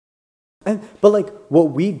But like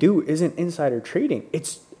what we do isn't insider trading.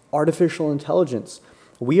 It's artificial intelligence.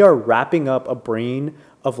 We are wrapping up a brain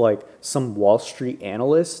of like some Wall Street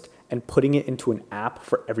analyst and putting it into an app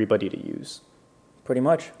for everybody to use. Pretty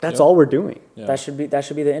much. That's all we're doing. Yeah. That should be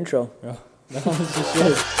the intro. Yeah. That was just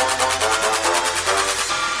it.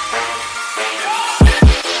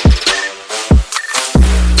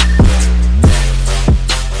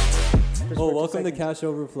 Well, welcome to Cash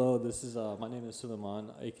Overflow. This is my name is Suleiman,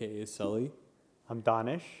 aka Sully. I'm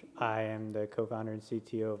Danish. I am the co-founder and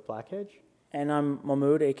CTO of Blackhedge. And I'm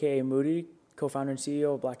Mahmoud, aka Moody, co-founder and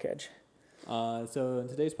CEO of Blackhedge. So in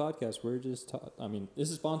today's podcast, we're just this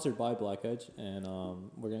is sponsored by Blackhedge, and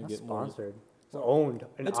we're gonna get sponsored. It's owned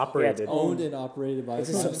and operated. It's owned and operated by. It's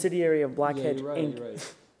a subsidiary of Blackhedge You're Inc. You're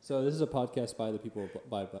right. So this is a podcast by the people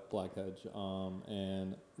by Blackhedge,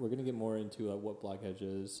 and we're gonna get more into what Blackhedge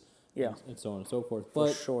is. Yeah. And so on and so forth. For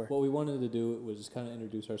But sure. what we wanted to do was just kind of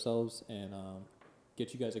introduce ourselves and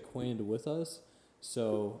get you guys acquainted with us.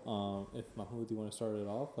 So if Mahmoud, do you want to start it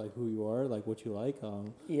off? Like who you are, like what you like?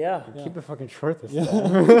 Yeah. Keep it fucking short this Yeah.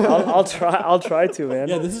 time. I'll try to, man.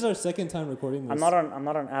 Yeah, this is our second time recording this. I'm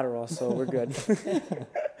not on Adderall, so we're good.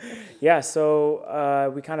 Yeah,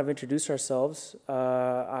 so we kind of introduced ourselves.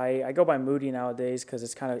 I go by Moody nowadays because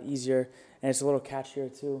it's kind of easier and it's a little catchier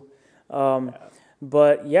too.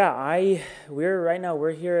 But yeah,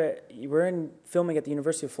 we're here. We're in filming at the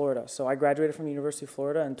University of Florida. So I graduated from the University of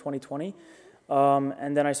Florida in 2020,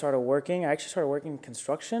 and then I started working. I actually started working in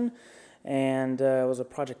construction, and was a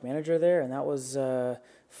project manager there, and that was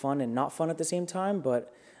fun and not fun at the same time.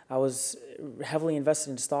 But I was heavily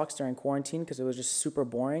invested in stocks during quarantine because it was just super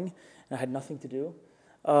boring, and I had nothing to do.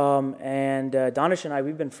 And Danish and I,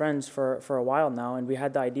 we've been friends for a while now, and we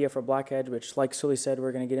had the idea for Blackhedge, which, like Sully said,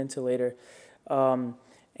 we're going to get into later. What's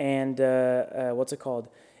it called?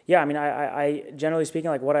 Yeah, I mean, I generally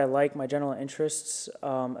speaking, like what I like, my general interests,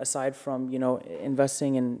 aside from,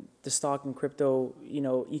 investing in the stock and crypto,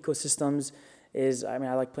 ecosystems is, I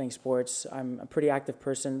like playing sports. I'm a pretty active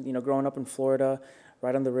person, growing up in Florida,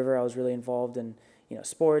 right on the river, I was really involved in,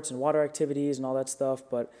 sports and water activities and all that stuff.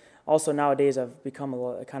 But also nowadays I've become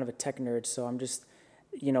a kind of a tech nerd. So I'm just,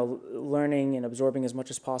 learning and absorbing as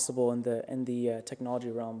much as possible in the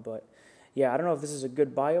technology realm. But yeah, I don't know if this is a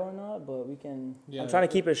good bio or not, but we can. Yeah, I'm trying to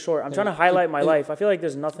keep it short. I'm trying to highlight my life. I feel like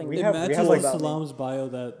there's nothing. It matches Salam's bio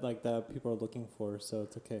that people are looking for, so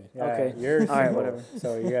it's okay. Yeah, okay. You're all right, whatever.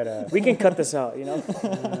 So you gotta. We can cut this out,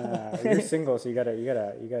 You're single, so you gotta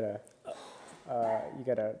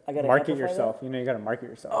market yourself. You gotta market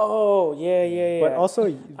yourself. Oh yeah. But also,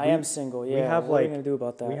 I am single. Yeah. We have what are you gonna do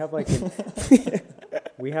about that?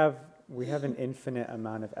 We have we have an infinite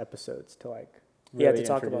amount of episodes to really to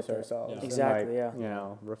talk about ourselves. Yeah. Exactly.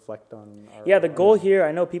 And, reflect on. The goal here.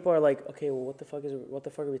 I know people are like, okay, well, what the fuck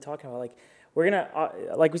are we talking about? Like, we're gonna,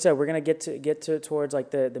 like we said, we're gonna get to towards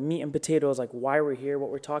like the meat and potatoes, like why we're here, what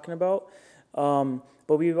we're talking about.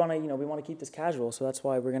 But we want to keep this casual, so that's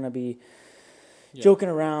why we're gonna be joking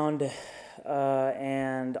around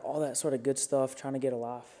and all that sort of good stuff, trying to get a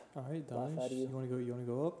laugh. All right, Danish, you want to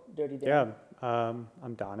go up? Dirty Dan. Yeah. I'm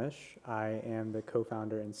Danish. I am the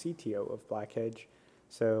co-founder and CTO of Blackhedge.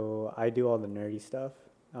 So I do all the nerdy stuff.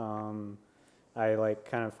 I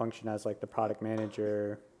kind of function as the product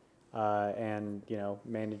manager and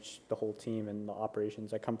manage the whole team and the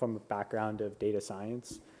operations. I come from a background of data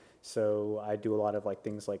science, so I do a lot of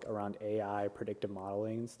things around AI, predictive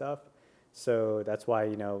modeling and stuff. So that's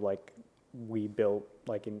why we built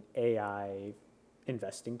an AI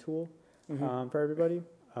investing tool for everybody.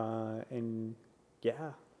 And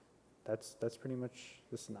yeah, that's pretty much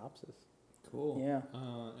the synopsis. Cool. Yeah.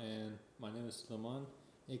 And my name is Suleiman,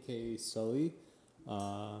 aka Sully.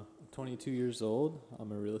 I'm 22 years old.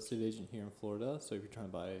 I'm a real estate agent here in Florida. So if you're trying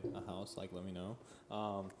to buy a house, let me know.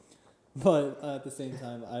 But at the same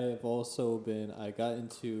time, I have also I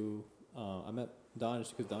met Danish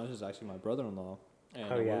because Danish is actually my brother-in-law. And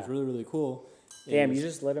what was really, really cool. Damn, you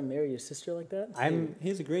just let him marry your sister like that?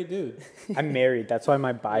 He's a great dude. I'm married. That's why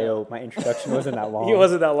my introduction wasn't that long. He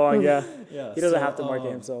wasn't that long, yeah. Yeah. He doesn't have to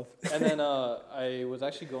market himself. And then I was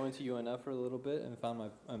actually going to UNF for a little bit and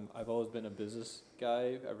found I've always been a business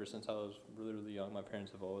guy ever since I was really, really young. My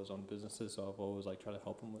parents have always owned businesses, so I've always tried to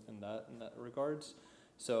help them in that regards.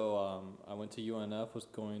 So I went to UNF, was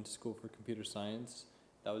going to school for computer science.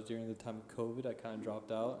 That was during the time of COVID. I kind of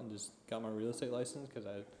dropped out and just got my real estate license because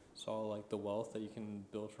I saw the wealth that you can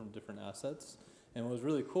build from different assets. And what was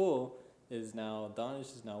really cool is now Danish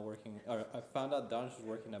is now working. Or I found out Danish was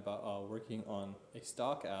working on a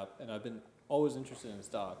stock app, and I've been always interested in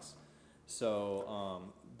stocks.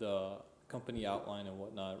 So the company outline and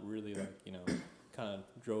whatnot really kind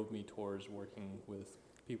of drove me towards working with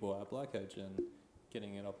people at Blackhedge and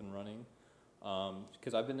getting it up and running.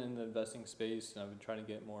 Because I've been in the investing space and I've been trying to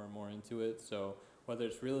get more and more into it. So whether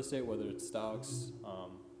it's real estate, whether it's stocks,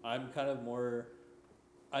 I'm kind of more,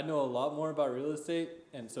 I know a lot more about real estate.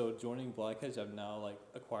 And so joining Blackhedge, I've now like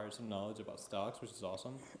acquired some knowledge about stocks, which is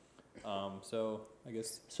awesome. So I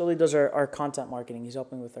guess Sully does our content marketing. He's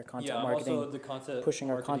helping with our content I'm marketing, also the content pushing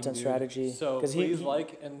our marketing content dude. strategy. So 'Cause please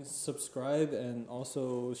like and subscribe, and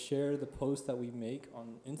also share the posts that we make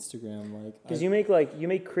on Instagram. Like, Because you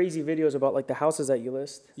make crazy videos about like the houses that you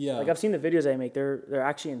list. yeah, Like I've seen the videos I make. They're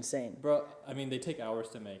actually insane. bro. I mean, they take hours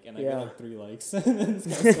to make, and I Yeah. get like 3 likes. And then it's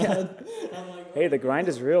kind of sad. I'm like, Hey, the grind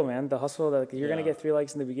is real, man. The hustle. That you're gonna Yeah. get 3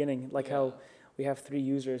 likes in the beginning. Like Yeah. how we have 3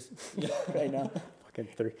 users right now. Fucking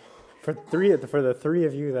 3. For the 3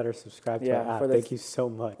 of you that are subscribed to Yeah, our app, for the thank you so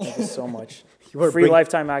much. Thank you so much. You are Free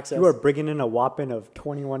lifetime access. You are bringing in a whopping of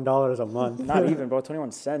 $21 a month. Not even, bro.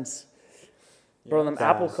 21 cents. Bro, them Yeah.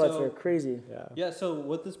 Apple cuts So- are crazy. Yeah. Yeah, so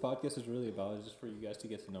what this podcast is really about is just for you guys to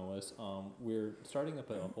get to know us. We're starting up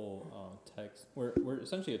a whole we're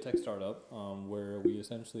essentially a tech startup where we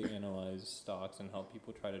essentially analyze stocks and help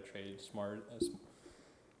people try to trade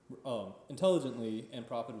intelligently and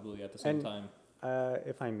profitably at the same And- time.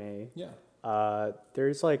 If I may, Yeah.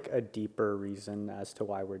 there's like a deeper reason as to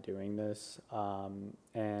why we're doing this.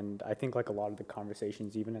 And I think like a lot of the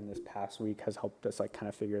conversations, even in this past week, has helped us like kind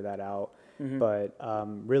of figure that out. Mhm. But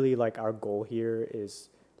really, like our goal here is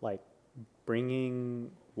like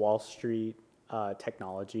bringing Wall Street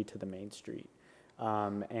technology to the main street,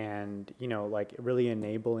 and like really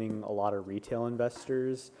enabling a lot of retail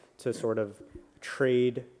investors to sort of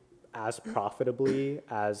trade as profitably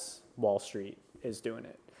as Wall Street is doing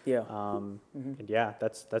it. Yeah. And yeah,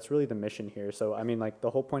 that's really the mission here. So I mean, like the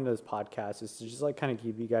whole point of this podcast is to just like kind of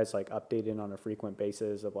keep you guys like updated on a frequent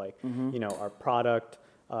basis of like our product,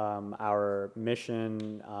 our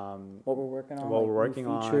mission, What we're working on. what like we're new working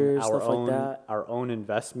on, features, our stuff own like that. our own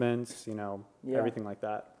investments, Yeah. everything like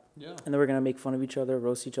that. Yeah. And then we're gonna make fun of each other,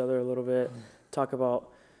 roast each other a little bit, talk about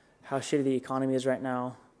how shitty the economy is right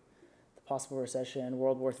now, the possible recession,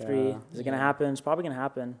 World War III. Yeah. Is it gonna Yeah. happen? It's probably gonna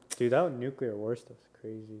happen. Dude, that nuclear war stuff's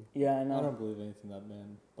crazy. Yeah, I I know. don't believe anything that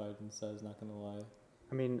man Biden says, not gonna lie.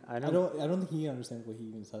 I mean, I I don't. don't think he understands what he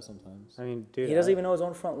even says sometimes. I mean, dude, He doesn't even know his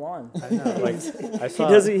own front lawn. I know. Like, I He saw.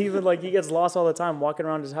 doesn't even like. He gets lost all the time walking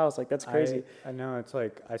around his house. Like that's crazy. I know. It's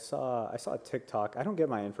like I saw a TikTok. I don't get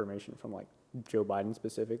my information from like Joe Biden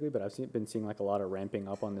specifically, but I've been seeing like a lot of ramping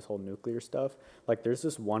up on this whole nuclear stuff. Like, there's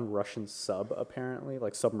this one Russian apparently,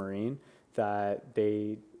 like submarine that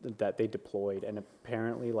they deployed, and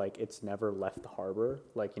apparently like it's never left the harbor.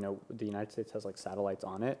 Like the United States has like satellites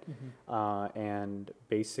on it, and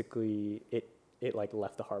basically it like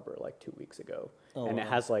left the harbor like 2 weeks ago, Oh, and wow.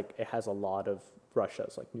 it has a lot of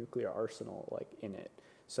Russia's like nuclear arsenal like in it.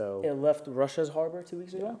 So It left Russia's harbor 2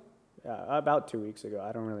 weeks ago. yeah, about 2 weeks ago.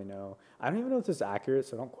 I don't really know. I don't even know if this is accurate,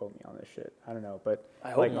 so don't quote me on this shit. I don't know, but I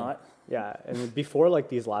hope like, not. yeah, and before like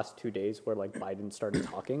these last 2 days where like Biden started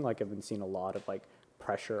talking, like I've been seeing a lot of like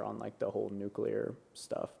pressure on like the whole nuclear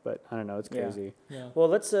stuff. But I don't know, it's Yeah. crazy. Yeah. Well,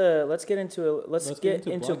 let's get into Let's get get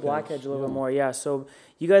into into Blackhedge a little bit yeah. more. Yeah. So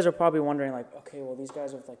you guys are probably wondering like, okay, well these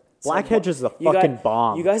guys are like Blackhedge is the You fucking got-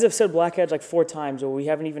 bomb. You guys have said Blackhedge like 4 times, but we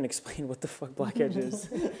haven't even explained what the fuck Blackhedge is.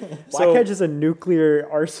 Blackhedge is a nuclear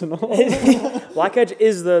arsenal. Blackhedge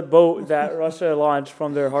is the boat that Russia launched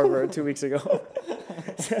from their harbor 2 weeks ago.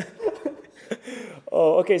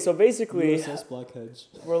 Oh, okay. So basically, USS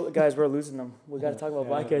Blackhedge. we're losing them. We got to talk about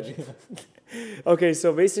Yeah, Blackhedge. yeah. Okay,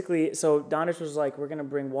 so basically, Donish was like, we're going to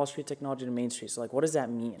bring Wall Street technology to Main Street. So, like, what does that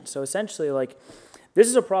mean? So, essentially, like, this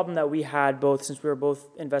is a problem that we had both since we were both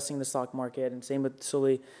investing in the stock market, and same with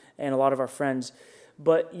Sully and a lot of our friends.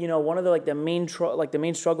 But, one of the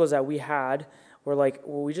main struggles that we had were like,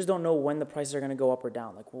 well, we just don't know when the prices are going to go up or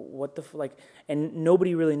down. Like, what the and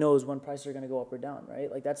nobody really knows when prices are going to go up or down, right?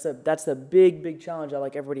 Like, that's the big challenge that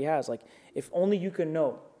like everybody has. Like, if only you can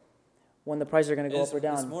know when the prices are going to go up or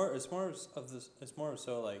down. It's more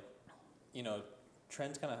so like,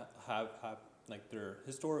 trends kind of have like they're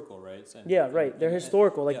historical, right? Yeah, right. They're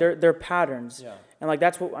historical. Like yeah. they're patterns. Yeah. And like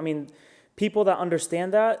that's what I mean. People that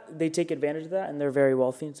understand that, they take advantage of that, and they're very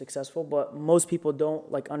wealthy and successful. But most people don't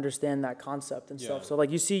like understand that concept and stuff. Yeah. So like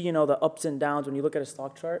you see, the ups and downs when you look at a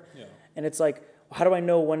stock chart, Yeah. and it's like, how do I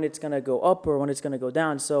know when it's gonna go up or when it's gonna go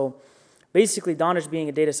down? So basically, Donish, being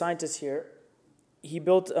a data scientist here, he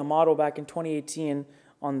built a model back in 2018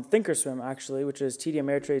 on Thinkorswim, actually, which is TD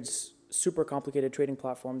Ameritrade's super complicated trading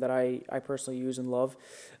platform that I personally use and love.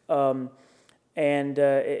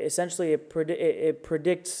 Essentially, it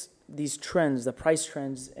predicts these trends, the price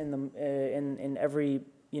trends in the in every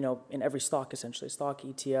in every stock, essentially, stock,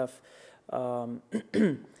 ETF,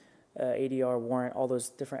 ADR, warrant, all those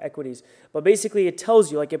different equities. But basically, it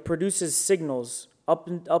tells you, like, it produces signals, up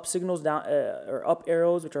signals, down or up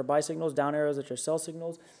arrows, which are buy signals, down arrows, which are sell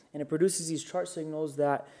signals, and it produces these chart signals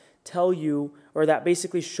that tell you, or that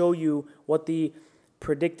basically show you what the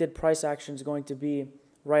predicted price action is going to be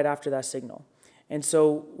right after that signal. And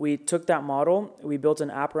so we took that model, we built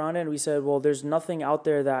an app around it, and we said, well, there's nothing out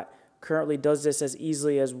there that currently does this as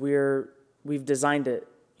easily as we've designed it,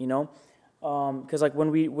 because like when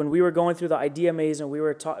we were going through the idea maze and we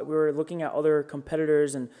were looking at other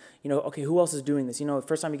competitors and okay, who else is doing this? The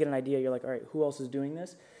first time you get an idea, you're like, all right, who else is doing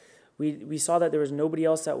this? We saw that there was nobody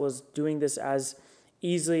else that was doing this as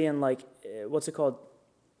easily and like what's it called,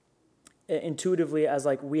 intuitively as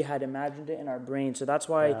like we had imagined it in our brain. So that's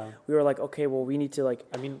why we were like, okay, well, we need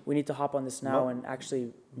to hop on this now and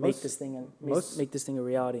actually make this thing a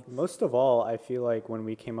reality. Most of all, I feel like when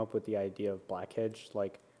we came up with the idea of Blackheadge,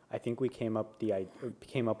 like I think we came up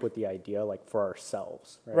with the idea like for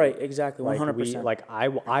ourselves, right? Right, exactly, 100%.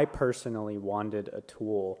 I personally wanted a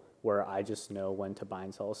tool where I just know when to buy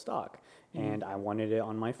and sell a stock. And I wanted it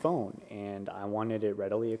on my phone, and I wanted it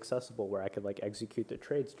readily accessible where I could like execute the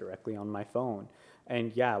trades directly on my phone.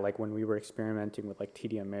 And yeah, like when we were experimenting with like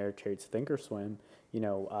TD Ameritrade's Thinkorswim,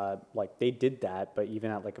 like they did that, but even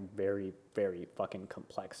at like a very, very fucking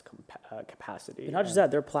complex capacity. And not just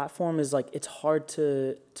that, their platform is like it's hard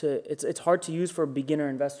to use for beginner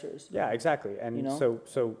investors. Yeah, exactly. And so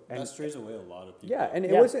that strays away a lot of people. Yeah, and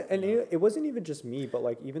it wasn't even just me, but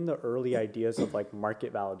like even the early ideas of like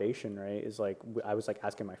market validation, right? Is like I was like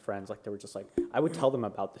asking my friends, like they were just like I would tell them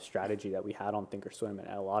about the strategy that we had on Thinkorswim, and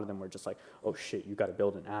a lot of them were just like, oh shit, you got to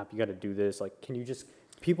build an app, you got to do this. Like, can you just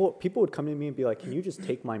People would come to me and be like, can you just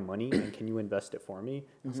take my money and can you invest it for me?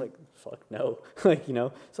 I was like, fuck no. So I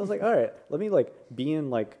was like, all right, let me like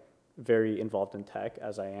being like very involved in tech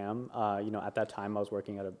as I am. At that time I was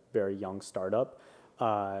working at a very young startup.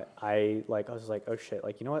 I was like, oh shit,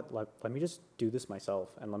 like, you know what, let me just do this myself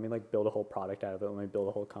and let me like build a whole product out of it. Let me build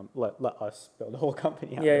a whole let us build a whole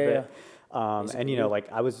company out of it.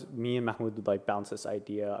 Me and Mahmoud would like bounce this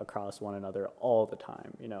idea across one another all the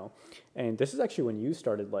time, and this is actually when you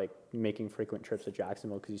started like making frequent trips to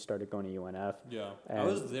Jacksonville because you started going to UNF. Yeah. I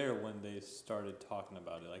was there when they started talking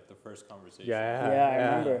about it, like the first conversation. Yeah, I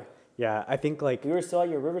remember. Yeah, I think like we were still at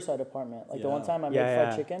your Riverside apartment. Like the one time I made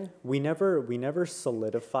fried chicken. We never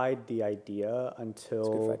solidified the idea until. It's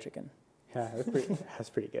good fried chicken. Yeah, that's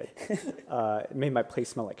pretty good. It made my place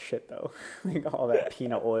smell like shit though, like all that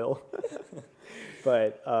peanut oil.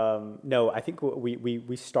 But no, I think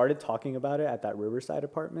we started talking about it at that Riverside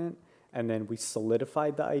apartment, and then we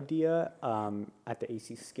solidified the idea at the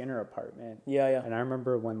AC Skinner apartment. Yeah. And I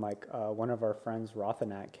remember when like one of our friends,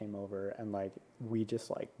 Rothanak, came over, and like we just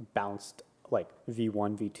like bounced like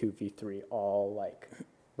V1, V2, V3 all like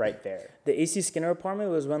right there. The AC Skinner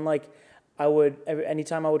apartment was when like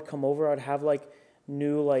anytime I would come over, I'd have like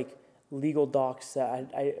new like legal docs that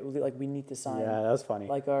I like we need to sign. Yeah, that was funny.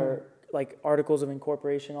 Like our like articles of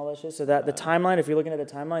incorporation, all that shit. So that the timeline, if you're looking at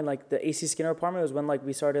the timeline, like the AC Skinner apartment was when like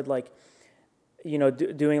we started like,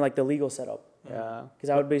 doing like the legal setup. Yeah. Because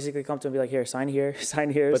I would basically come to him and be like, here, sign here, sign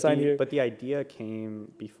here, sign here. But the idea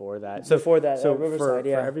came before that. So Riverside,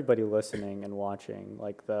 for everybody listening and watching,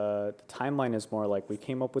 like the timeline is more like we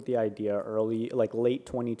came up with the idea late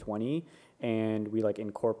 2020, and we like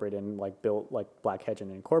incorporated and like built like Blackheadge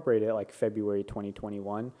and incorporated it like February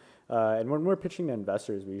 2021. And when we're pitching to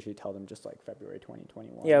investors, we usually tell them just like February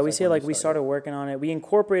 2021. Yeah, we say like we started working on it. We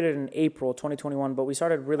incorporated in April 2021, but we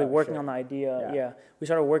started really working on the idea. Yeah, we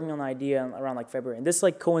started working on the idea around like February, and this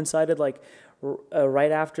like coincided like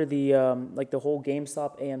right after the like the whole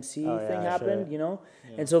GameStop AMC thing happened, Yeah.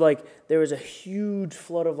 And so like there was a huge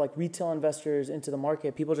flood of like retail investors into the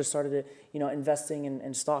market. People just started investing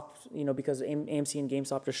in stocks, because AMC and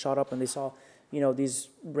GameStop just shot up, and they saw these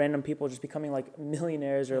random people just becoming like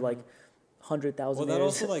millionaires or like 100,000 that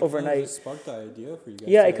also like overnight. Kind of sparked the idea for you guys.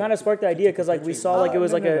 Yeah, it kind of sparked the idea because like we saw like it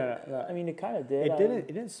was no, like no. I mean, it kind of did. It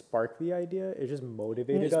didn't spark the idea. It just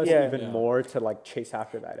motivated us even more to like chase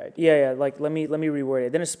after that idea. Yeah. Like let me reword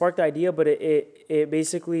it. Then it sparked the idea, but it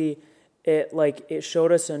basically it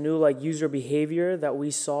showed us a new like user behavior that we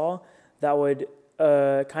saw that would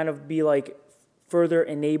kind of be like further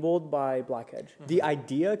enabled by Blackheadge. The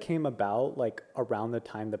idea came about like around the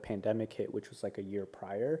time the pandemic hit, which was like a year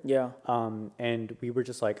prior. Yeah. And we were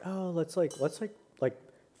just like, oh, let's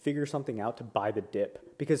figure something out to buy the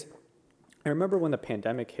dip, because I remember when the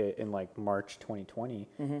pandemic hit in like March 2020,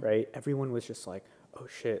 right? Everyone was just like, oh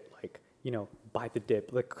shit, like buy the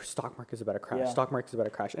dip. Like stock market's about to crash. Yeah. Stock market's about to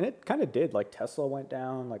crash, and it kind of did. Like Tesla went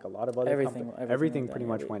down. Like a lot of other everything went pretty down,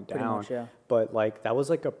 much went pretty down. much, yeah. But like that was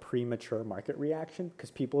like a premature market reaction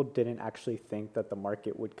because people didn't actually think that the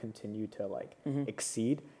market would continue to like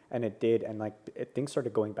exceed, and it did. And like things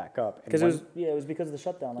started going back up. Because it was because of the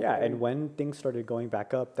shutdown. Like, And when things started going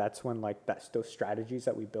back up, that's when like those strategies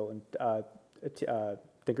that we built in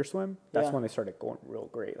Thinkorswim, that's Yeah. when they started going real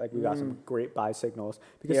great. Like we got some great buy signals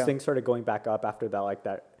because Yeah. things started going back up after that, like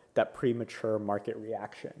that premature market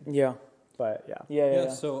reaction. Yeah. But yeah. Yeah.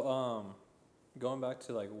 So going back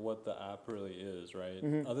to like what the app really is, right?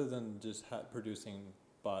 Mm-hmm. Other than just producing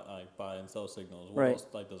buy and sell signals, what Right. else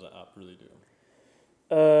like does an app really do?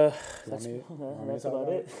 That's, me to that's talk about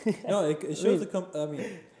about it. No, it shows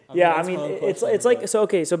Yeah, I that's mean, my own it's question, like but- so.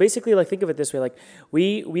 Okay, so basically, like think of it this way: like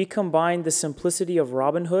we combine the simplicity of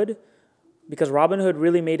Robinhood, because Robinhood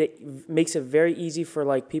really makes it very easy for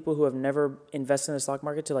like people who have never invested in the stock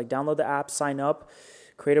market to like download the app, sign up,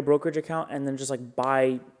 create a brokerage account, and then just like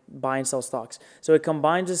buy and sell stocks. So it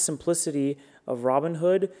combines the simplicity of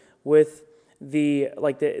Robinhood with the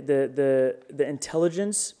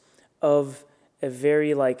intelligence of a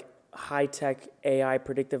very like high tech AI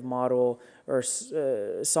predictive model, or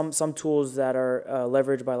some tools that are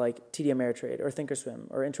leveraged by like TD Ameritrade or Thinkorswim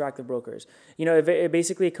or Interactive Brokers. It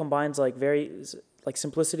basically combines like very like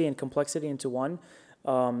simplicity and complexity into one,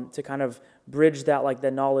 to kind of bridge that like the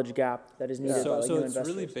knowledge gap that is needed by like So new it's investors.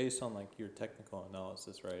 really based on like your technical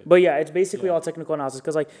analysis, right? But yeah, it's basically Yeah. all technical analysis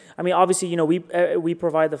because, like, I mean, obviously, we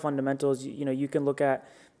provide the fundamentals. You can look at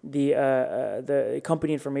the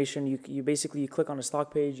company information. You basically click on a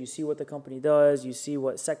stock page, you see what the company does, you see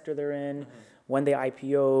what sector they're in, when they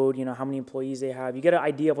IPO'd, how many employees they have. You get an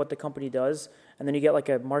idea of what the company does, and then you get like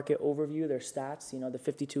a market overview, their stats. The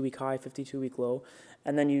 52-week high, 52-week low,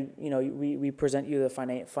 and then we present you the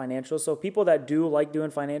financials. So people that do like doing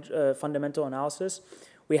fundamental analysis,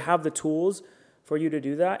 we have the tools for you to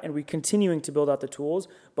do that, and we're continuing to build out the tools.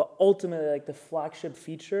 But ultimately, like the flagship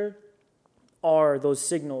feature are those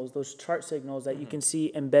signals, those chart signals that you can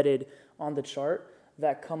see embedded on the chart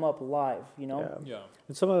that come up live. Yeah.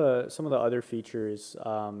 And some of the other features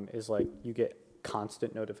is like you get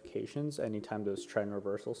constant notifications anytime those trend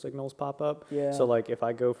reversal signals pop up. Yeah. So like if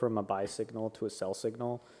I go from a buy signal to a sell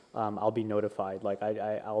signal, I'll be notified. Like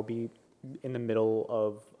I'll be in the middle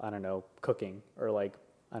of, I don't know, cooking or like,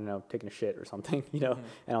 I don't know, taking a shit or something, and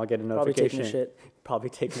I'll get a Probably notification. taking a shit. Probably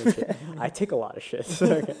taking a shit. I take a lot of shits.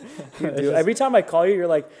 Dude, every time I call you, you're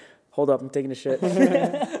like, hold up, I'm taking a shit.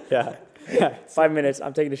 Yeah. 5 minutes,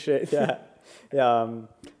 I'm taking a shit. Yeah.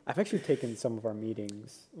 I've actually taken some of our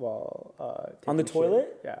meetings while On the taking shit.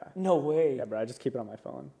 toilet? Yeah. No way. Yeah, but I just keep it on my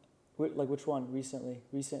phone. Like which one recently?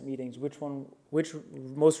 Recent meetings. Which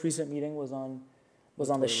most recent meeting was on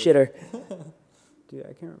the shitter? Dude,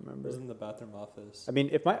 I can't It remember. was in the bathroom office. I mean,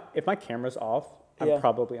 if my camera's off, I'm Yeah.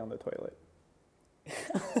 probably on the toilet.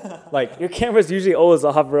 Like Your camera's usually always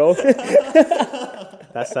off, bro.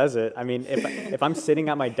 that says it. I mean, if I'm sitting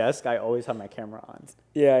at my desk, I always have my camera on.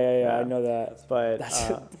 Yeah, I Yeah. know that. But That's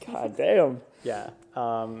god damn. yeah,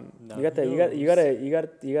 Now You got the who you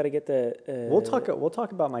gotta get the. we'll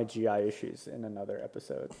talk about my GI issues in another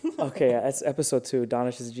episode. Okay, yeah, that's episode 2.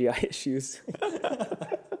 Donish's GI issues.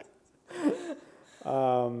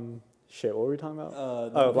 Shit, what were we talking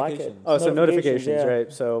about? notifications. Oh, so Notifications, notifications, yeah.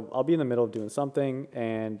 right? So I'll be in the middle of doing something,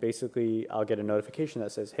 and basically I'll get a notification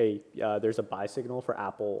that says, "Hey, there's a buy signal for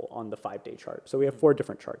Apple on the 5-day chart." So we have 4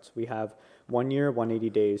 different charts. We have 1 year, 180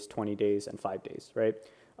 days, 20 days, and 5 days, right?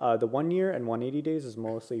 The 1 year and 180 days is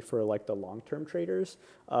mostly for like the long-term traders.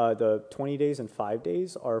 The 20 days and 5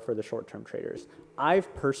 days are for the short-term traders.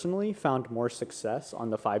 I've personally found more success on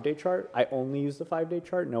the 5-day chart. I only use the 5-day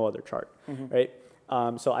chart, no other chart, right?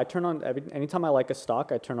 So I turn on, anytime I like a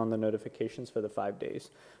stock, I turn on the notifications for the 5 days.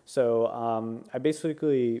 So I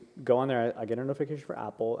basically go on there, I get a notification for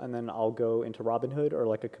Apple, and then I'll go into Robinhood or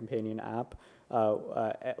like a companion app.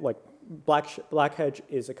 Like Blackhead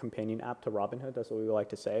is a companion app to Robinhood, that's what we like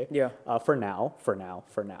to say. Yeah. For now.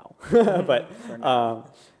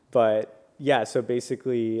 But yeah, so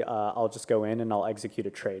basically I'll just go in and I'll execute a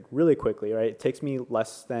trade really quickly, right? It takes me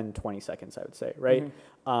less than 20 seconds, I would say, right?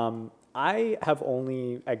 I have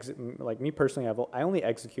only, me personally, I only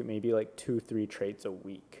execute maybe like 2-3 trades a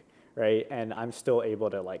week, right? And I'm still able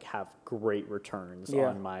to like have great returns Yeah.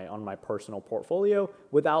 on my personal portfolio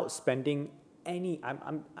without spending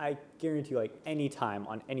I guarantee you like any time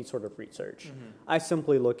on any sort of research. I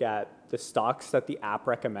simply look at the stocks that the app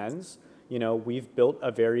recommends. We've built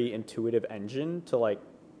a very intuitive engine to like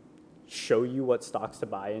show you what stocks to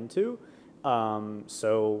buy into.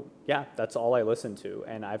 So yeah, that's all I listen to,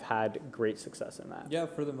 and I've had great success in that. Yeah,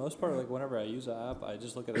 for the most part, like whenever I use an app, I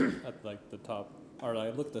just look at like the top, or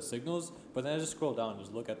like, I look at the signals, but then I just scroll down, and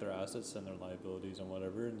just look at their assets and their liabilities and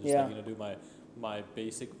whatever, and just Yeah. like, do my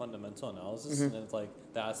basic fundamental analysis, Mhm. and then it's like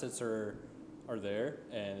the assets are there,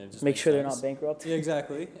 and it just Make makes sure they're sense. not bankrupt. Yeah,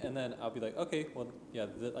 exactly. And then I'll be like, okay, well, yeah,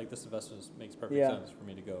 like this investment makes perfect Yeah. sense for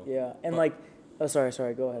me to go. Yeah, and But- like, oh, sorry,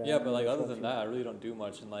 go ahead. Yeah, I but didn't like other interrupt than you. that, I really don't do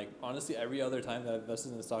much. And like honestly, every other time that I've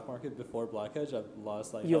invested in the stock market before Blackhedge, I've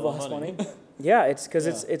lost like You've hella lost money? money. Yeah, it's because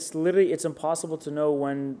Yeah. it's literally it's impossible to know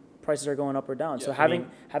when prices are going up or down. So Yeah, I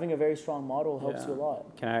having a very strong model helps you a Yeah.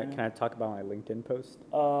 lot. Can I talk about my LinkedIn post?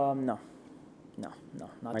 No, not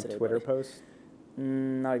My today. Twitter buddy. post?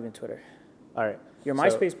 Not even Twitter. All right. Your So,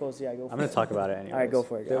 MySpace post, yeah, go for I'm it. going to talk about it anyway. All right, go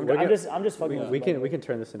for it. So I'm we're gonna- just fucking with you, we by can the we way. can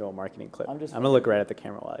turn this into a marketing clip. I'm just I'm gonna look right at the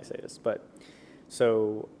camera while I say this. But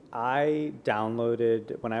so I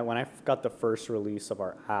downloaded when I got the first release of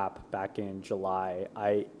our app back in July.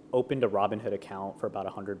 I opened a Robinhood account for about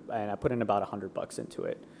 $100, and I put in about $100 into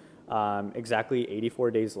it. Exactly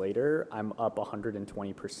 84 days later, I'm up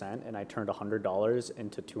 120%, and I turned $100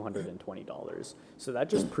 into $220. So that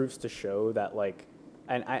just proves to show that like,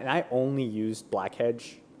 and I only used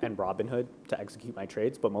Blackhedge and Robinhood to execute my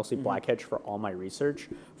trades, but mostly Blackhedge for all my research,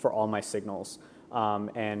 for all my signals.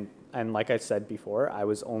 And like I said before, I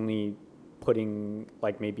was only putting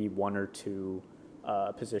like maybe one or two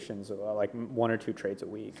positions, like one or two trades a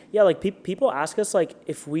week. Yeah, like people ask us like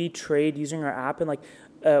if we trade using our app, and like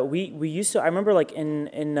we used to. I remember like in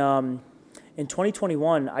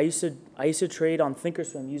 2021, I used to trade on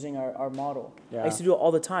Thinkorswim using our model. Yeah. I used to do it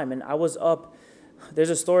all the time, and I was up.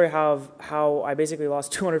 There's a story how I basically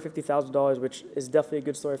lost $250,000, which is definitely a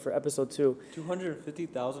good story for episode 2.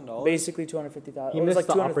 $250,000. Basically $250,000. He It was missed like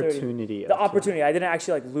the 230. opportunity. The opportunity. I didn't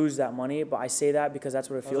actually like lose that money, but I say that because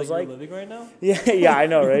that's what it I was feels like, like. you're living right now. Yeah, I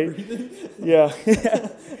know, right? Yeah.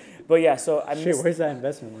 But yeah, so I Shit, missed. where's that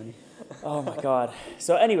investment money? Oh my God.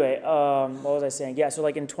 So anyway, what was I saying? Yeah. So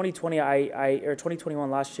like in 2020, or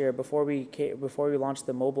 2021 last year, before we launched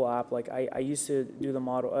the mobile app, like I used to do the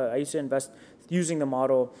model. I used to invest using the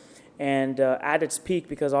model, and at its peak,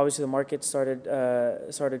 because obviously the market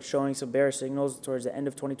started showing some bearish signals towards the end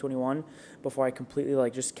of 2021, before I completely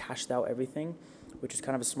like just cashed out everything, which is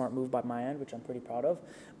kind of a smart move by my end, which I'm pretty proud of.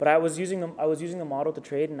 But I was using the model to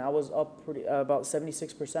trade, and I was up pretty about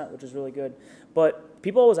 76%, which is really good. But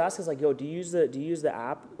people always ask us like, "Yo, do you use the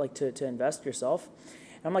app like to invest yourself?"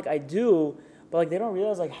 And I'm like, "I do," but like they don't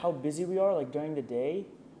realize like how busy we are like during the day,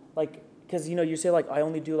 like because you say like I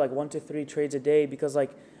only do like 1 to 3 trades a day because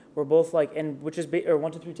like we're both like which is or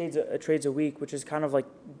 1 to 3 trades a week, which is kind of like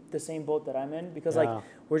the same boat that I'm in because like Yeah.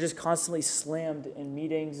 we're just constantly slammed in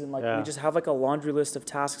meetings, and like Yeah. we just have like a laundry list of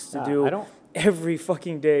tasks to Yeah, do I don't- every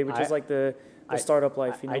fucking day, which I- is like the startup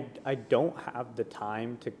life, you know. I don't have the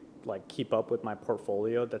time to like keep up with my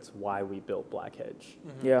portfolio. That's why we built Blackhedge.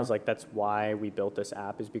 Yeah. It's like that's why we built this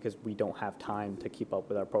app, is because we don't have time to keep up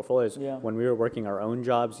with our portfolios. Yeah. When we were working our own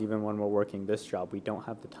jobs, even when we're working this job, we don't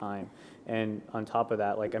have the time. And on top of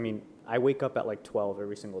that, like I mean, I wake up at like 12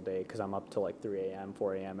 every single day because I'm up till like 3 a.m.,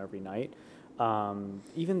 4 a.m. every night.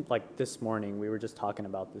 Even like this morning, we were just talking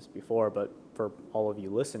about this before, but for all of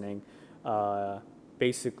you listening,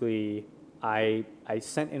 basically, I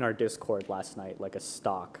sent in our Discord last night like a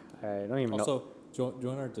stock. I don't even know. Also,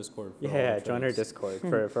 join our Discord. For all Yeah, our join our trades. Discord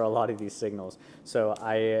for a lot of these signals. So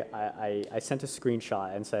I sent a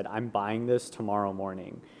screenshot and said, I'm buying this tomorrow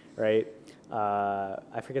morning, right?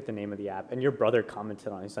 I forget the name of the app. And your brother commented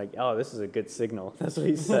on it. He's like, oh, this is a good signal. That's what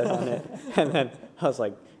he said on it. And then I was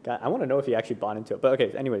like, God, I want to know if he actually bought into it. But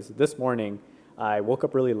okay, anyways, this morning I woke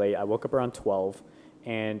up really late. I woke up around 12.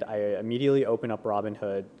 And I immediately opened up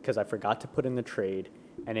Robinhood because I forgot to put in the trade.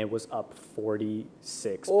 And it was up 46%.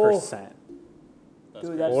 That's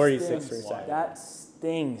Dude, crazy. that 46%. stings. That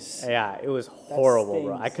stings. Yeah, it was horrible,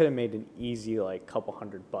 bro. stings. I could have made an easy like couple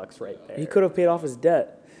 $100 right there. He could have paid off his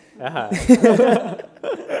debt. Yeah.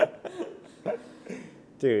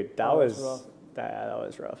 Dude, that Oh, was that's rough. that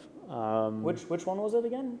was rough. Which one was it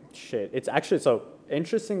again? Shit. It's actually so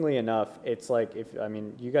interestingly enough, it's like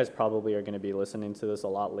you guys probably are going to be listening to this a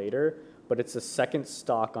lot later, but it's the second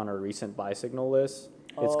stock on our recent buy signal list.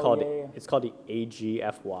 It's Oh, called yeah. it's called the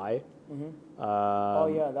AGFY. Oh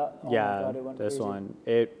yeah, that. Oh yeah, my God, it went this crazy. one,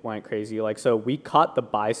 it went crazy. Like, so we caught the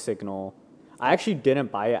buy signal. I actually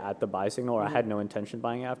didn't buy it at the buy signal, or I had no intention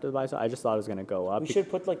buying it after the buy signal. I just thought it was going to go up. We should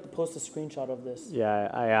put post a screenshot of this.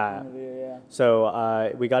 Yeah. In the video, yeah.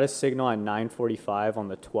 So we got a signal at 9:45 on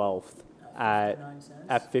the 12th at 59 cents?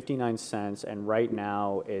 at 59 cents, and right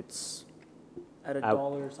now it's at Out-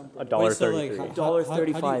 $1 or something. a dollar Wait, so like, $1.33.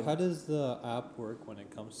 $1.35. how does the app work when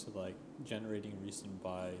it comes to like generating recent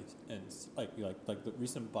buys and like the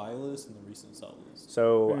recent buy list and the recent sell list?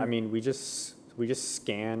 So Hmm. I mean, we just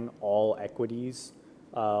scan all equities,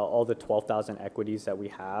 all the 12,000 equities that we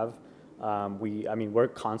have. We're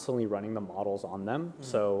constantly running the models on them.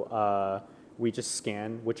 So we just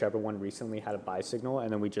scan whichever one recently had a buy signal,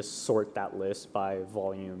 and then we just sort that list by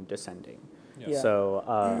volume descending. Yeah.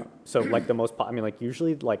 So like the most, like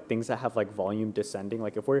usually like things that have like volume descending,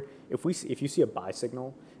 like if you see a buy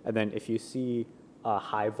signal, and then if you see a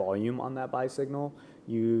high volume on that buy signal,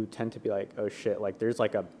 you tend to be like, oh shit, like there's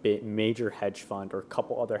like a major hedge fund or a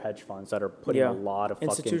couple other hedge funds that are putting a lot of fucking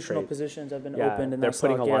institutional trade. positions have been Yeah, opened in they're that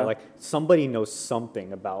putting stock. a lot. Yeah. Like somebody knows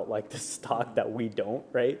something about like the stock that we don't,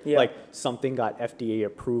 right? Yeah. Like something got FDA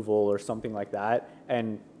approval or something like that,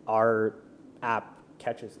 and our app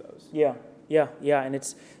catches those. Yeah, and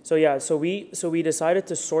it's so we decided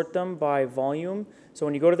to sort them by volume. So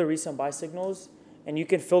when you go to the recent buy signals, and you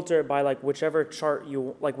can filter it by like whichever chart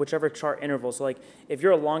interval. So like if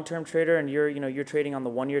you're a long-term trader and you're trading on the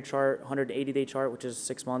 1-year chart, 180-day chart, which is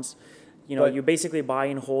 6 months, But- you basically buy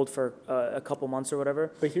and hold for a couple months or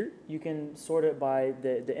whatever. But here, You can sort it by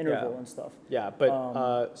the interval Yeah. and stuff. yeah,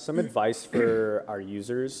 but some advice for our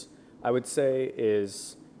users, I would say,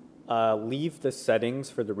 is leave the settings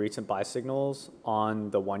for the recent buy signals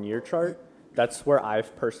on the 1-year chart. That's where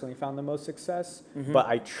I've personally found the most success. But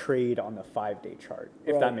I trade on the 5-day chart,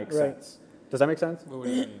 if that Right, makes right. sense. Does that make sense? What do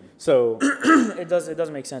you mean? So It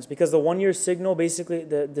does make sense because the 1-year signal, basically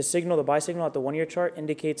the buy signal at the 1-year chart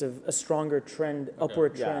indicates a stronger trend,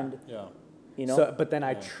 upward Yeah. trend. Yeah. but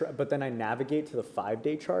then I navigate to the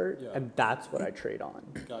 5-day chart, Yeah. and that's what I trade on.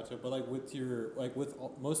 Gotcha. But like with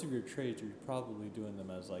most of your trades, you're probably doing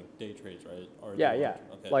them as like day trades, right? Or Yeah, they yeah.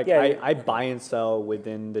 long-term? Okay. Like Yeah, I buy and sell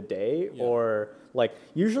within the day, Yeah. or like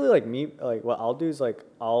usually like me, like what I'll do is like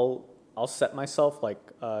I'll set myself like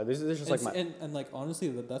this is just like my and like honestly,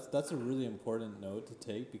 that's a really important note to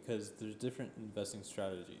take because there's different investing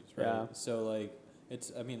strategies, right? Yeah. So like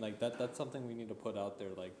that's something we need to put out there.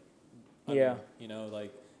 Like, Yeah.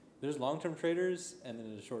 like there's long-term traders and then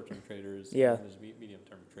there's short-term traders. Yeah. And then there's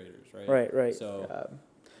medium-term traders, right? Right. So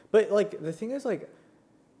but like the thing is like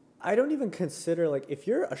I don't even consider like if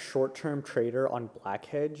you're a short-term trader on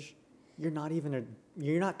Blackhead, you're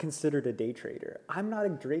not considered a day trader. I'm not a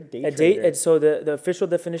great day trader. So the official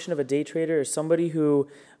definition of a day trader is somebody who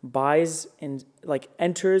buys and like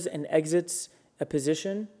enters and exits a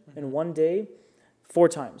position in one day 4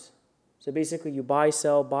 times. So basically, you buy,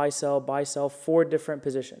 sell, 4 different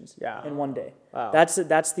positions Yeah. in one day. Wow.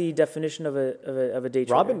 That's the definition of a day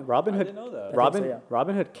trader. Robin I Hood didn't know that. Robin so, yeah.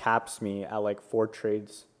 Robin Hood caps me at like 4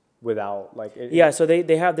 trades without like it, Yeah, so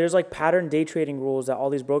they have there's like pattern day trading rules that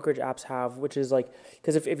all these brokerage apps have, which is like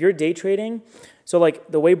because if you're day trading, so like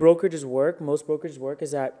the way most brokerages work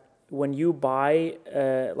is that when you buy,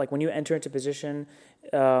 like when you enter into position,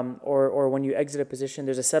 or when you exit a position,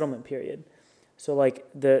 there's a settlement period. So like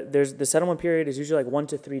the settlement period is usually like 1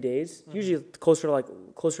 to 3 days, usually closer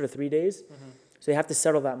to 3 days. So you have to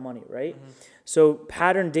settle that money, right? So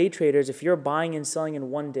pattern day traders, if you're buying and selling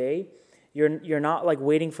in one day, you're not like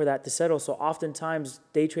waiting for that to settle. So oftentimes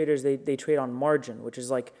day traders they trade on margin, which is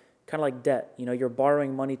like kind of like debt. You're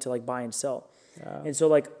borrowing money to like buy and sell. Yeah. And so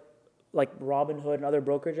like Robinhood and other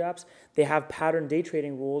brokerage apps, they have pattern day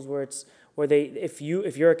trading rules where if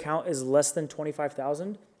your account is less than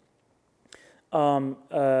 25,000,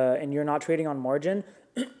 and you're not trading on margin,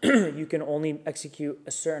 you can only execute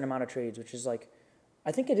a certain amount of trades, which is like,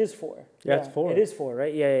 I think it is 4. Yeah, it's 4. It is 4,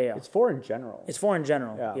 right? Yeah. It's 4 in general. It's 4 in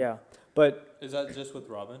general. Yeah. Yeah. But Is that just with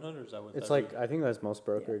Robinhood or is that with it's every- like I think that's most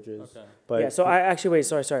brokerages. Okay. But Yeah, so I actually wait.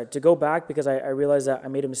 Sorry. To go back because I realized that I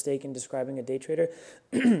made a mistake in describing a day trader.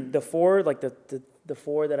 The 4, like the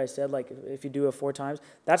 4 that I said, like if you do it 4 times,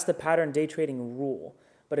 that's the pattern day trading rule.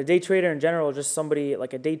 But a day trader in general is just somebody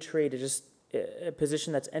like a day trade is just a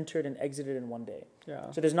position that's entered and exited in one day.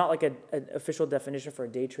 yeah. So there's not like an official definition for a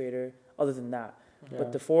day trader other than that. Yeah.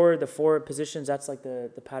 But the four positions, that's like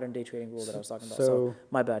the pattern day trading rule that I was talking about. So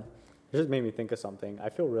my bad. It just made me think of something. I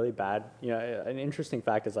feel really bad. An interesting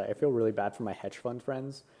fact is like I feel really bad for my hedge fund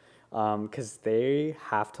friends, because they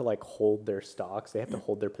have to like hold their stocks. They have to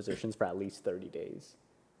hold their positions for at least 30 days.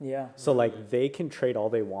 Yeah. So like they can trade all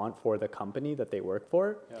they want for the company that they work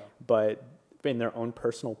for, Yeah. but in their own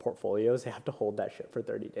personal portfolios, they have to hold that shit for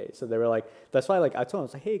 30 days. So they were like, that's why like I told them, I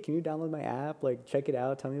was like, hey, can you download my app? Like check it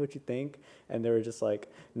out. Tell me what you think. And they were just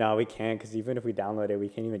like, no, we can't, because even if we download it, we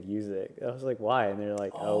can't even use it. I was like, why? And they're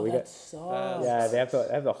like, oh, we that got. sucks. Yeah, they have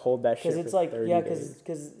to hold that shit Because it's for like 30 because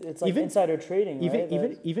days. it's like Even- insider trading, Even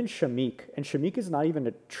right? even Shamik, and Shamik is not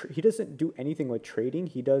even he doesn't do anything with trading.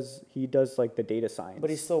 He does like the data science. But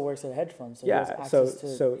he still works at a hedge fund, so Yeah, he has so- access to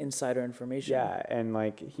so- insider information. yeah, and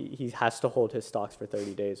like he has to hold his stocks for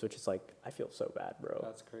 30 days, which is like, I feel so bad, bro.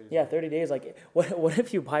 That's crazy. Yeah, 30 days. Like, what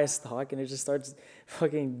if you buy a stock and it just starts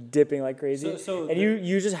fucking dipping like crazy, So and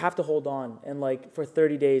you just have to hold on and like for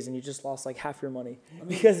 30 days, and you just lost like half your money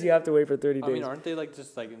because you have to wait for 30 days. I mean, aren't they like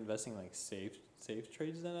just like investing like safe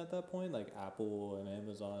trades then at that point, like Apple and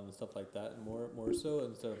Amazon and stuff like that, more so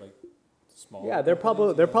instead of like small? Yeah, they're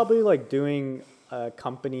companies, probably you know? like doing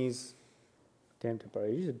companies. Damn, bro, are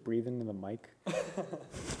you just breathing in the mic?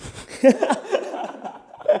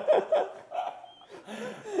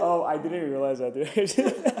 Oh, I didn't even realize that,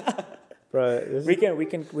 dude. Bro, this we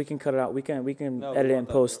can cut it out. We can No, edit we it want in that.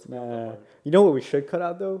 post. We want that Nah. part. You know what we should cut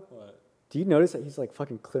out though? What? Do you notice that he's like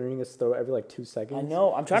fucking clearing his throat every like 2 seconds? I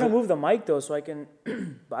know. I'm trying Is to it- move the mic though, so I can.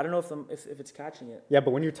 But I don't know if it's catching it. Yeah,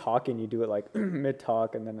 but when you're talking, you do it like mid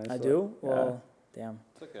talk, and then it's I like, do. yeah. Well, damn.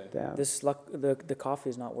 It's okay. Damn. The coffee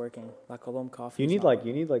is not working. La Colombe coffee. You is need not like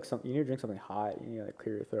working. you need to drink something hot. You need to like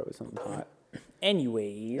clear your throat with something hot.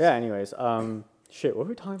 Anyways. Yeah. Anyways, shit. What were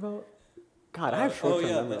we talking about? God, I have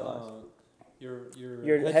short-term memory loss.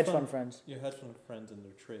 Your Hedge fund friends. Your hedge fund friends and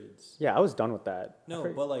their trades. Yeah, I was done with that. No, I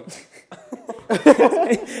forget- but like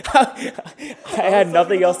I had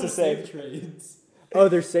nothing else to say. Safe trades. Oh,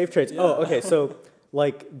 they're safe trades. Yeah. Oh, okay. So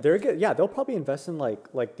like they'll probably invest in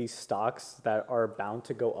like these stocks that are bound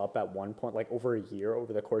to go up at one point, like over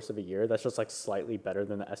the course of a year. That's just like slightly better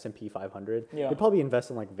than the S&P 500. Yeah. They probably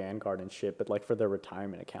invest in like Vanguard and shit, but like for their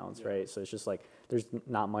retirement accounts, Yeah. right? So it's just like there's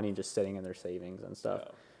not money just sitting in their savings and stuff.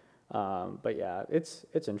 But yeah, it's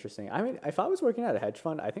interesting. I mean, if I was working at a hedge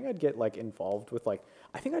fund, I think I'd get like involved with like,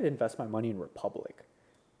 I think I'd invest my money in Republic.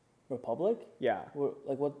 Republic? Yeah.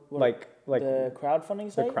 Like what? Like the crowdfunding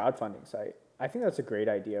the site? crowdfunding site. I think that's a great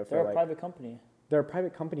idea for They're a like, private company. they're a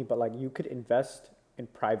private company, but like you could invest in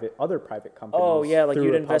other private companies. Oh yeah, like through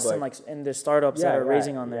you'd invest in Republic. like in the startups that are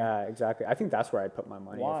raising on there. Yeah, exactly. I think that's where I'd put my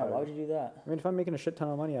money. Why? If I Why would you do that? I mean, if I'm making a shit ton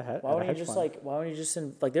of money at Why at a wouldn't you hedge just fund. like? Why wouldn't you just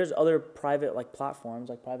like? There's other private like platforms,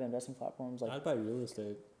 like private investing platforms. Like I'd buy real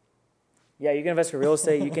estate. yeah, you can invest in real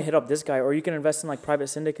estate. You can hit up this guy, or you can invest in like private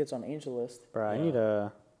syndicates on AngelList. Bro, I Yeah. need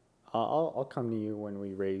a. I'll come to you when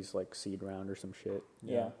we raise like seed round or some shit.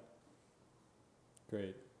 Yeah.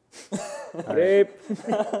 Great. All right.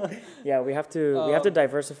 Yeah, we have to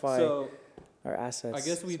diversify So our assets. I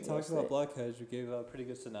guess we to real talked about estate. Black Hedge. We gave a pretty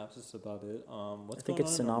good synopsis about it. What's I think going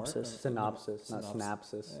it's on in the synopsis. market? Synopsis, not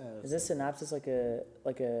synapsis. Yeah, Is this synapses like a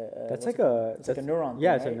That's what's like it called? a. It's like a that's- neuron.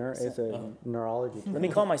 Yeah, thing, right? it's a neurology. Let me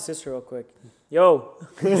call my sister real quick. Yo,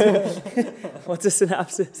 what's a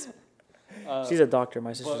synapsis? She's a doctor.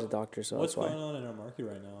 My sister's a but doctor, so what's that's going why. on in our market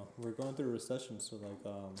right now? We're going through a recession, so like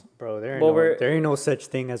Bro, there Well, we're- ain't no such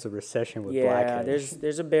thing as a recession with Black Yeah, Hedge.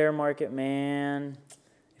 there's a bear market, man.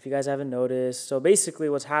 If you guys haven't noticed, so basically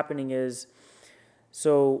what's happening is,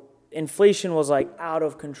 so inflation was like out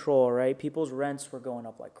of control, right? People's rents were going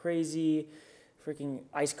up like crazy. Freaking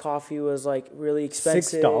iced coffee was like really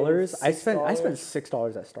expensive. $6. I spent $6.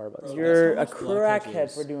 $6 at Starbucks. Bro, You're a that's how much Black Hedge crackhead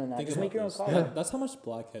is. for doing that. Think Just about make your own this. coffee. That's how much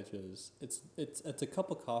Black Hedge is. It's a cup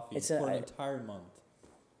of coffee It's for an- an entire month.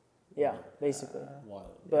 Yeah, basically. Wild.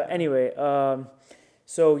 But anyway,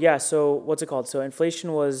 so what's it called? So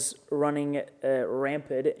inflation was running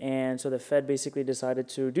rampant, and so the Fed basically decided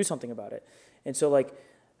to do something about it. And so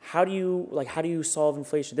how do you solve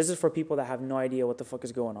inflation? This is for people that have no idea what the fuck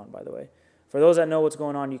is going on, by the way. For those that know what's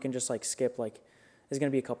going on, you can just skip it's gonna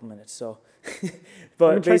be a couple minutes. So, but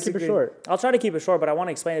I'm gonna try to keep it basically- short. I'll try to keep it short, but I want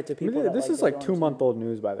to explain it to I mean, people. this is that like don't 2-month-old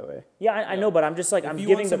news, by the way. understand. Yeah, I know, but I'm just If I'm you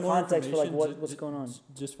giving want the some more context for information, what's going on.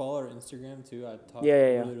 Just follow our Instagram too. I talk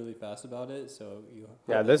Yeah. really, really fast about it, so you.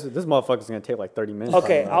 Yeah, this motherfucker's gonna take like 30 minutes.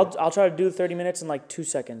 Okay, talking about I'll try to do 30 minutes in 2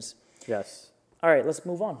 seconds. it. Yes. All right, let's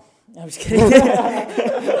move on. I'm just kidding.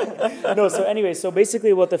 No, so anyway, so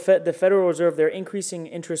basically what the Federal Reserve, they're increasing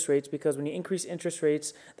interest rates because when you increase interest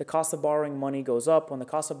rates, the cost of borrowing money goes up. When the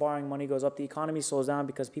cost of borrowing money goes up, the economy slows down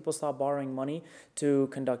because people stop borrowing money to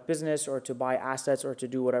conduct business or to buy assets or to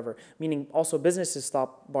do whatever. Meaning also businesses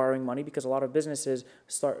stop borrowing money because a lot of businesses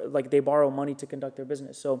they borrow money to conduct their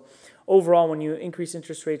business. So overall, when you increase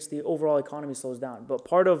interest rates, the overall economy slows down. But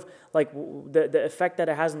part of the effect that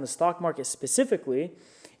it has in the stock market specifically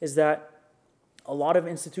is that a lot of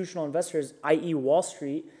institutional investors, i.e. Wall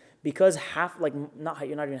Street, because half, like not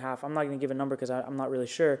even half, I'm not going to give a number because I'm not really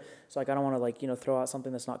sure. So like I don't want to like, throw out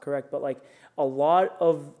something that's not correct, but like a lot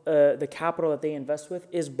of the capital that they invest with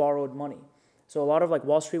is borrowed money. So a lot of like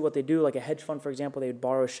Wall Street, what they do, like a hedge fund, for example, they would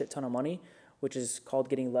borrow a shit ton of money, which is called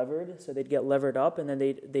getting levered. So they'd get levered up and then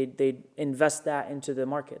they'd invest that into the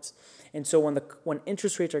markets. And so when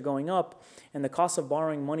interest rates are going up and the cost of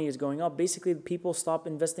borrowing money is going up, basically people stop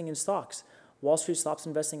investing in stocks. Wall Street stops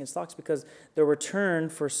investing in stocks because the return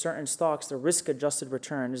for certain stocks, the risk-adjusted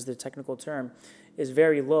return is the technical term, is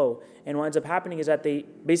very low. And what ends up happening is that they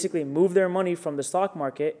basically move their money from the stock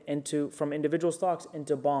market from individual stocks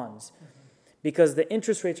into bonds. Because the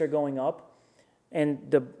interest rates are going up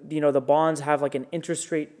and the bonds have like an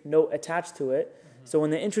interest rate note attached to it. So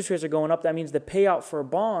when the interest rates are going up, that means the payout for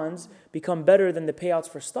bonds become better than the payouts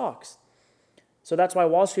for stocks. So that's why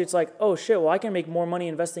Wall Street's like, oh shit, well I can make more money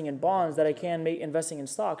investing in bonds than I can make investing in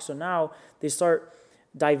stocks. So now they start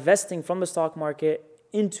divesting from the stock market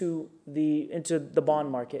into the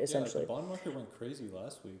bond market essentially. Yeah, the bond market went crazy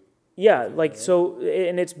last week. Yeah, like so,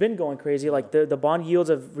 and it's been going crazy. Like the bond yields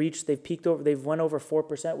they've peaked over, they've went over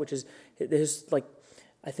 4%, which is like,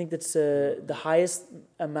 I think that's the highest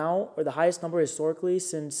amount or the highest number historically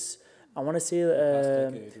since I want to say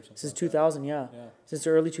since 2000, yeah, since the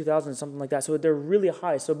early 2000s, something like that. So they're really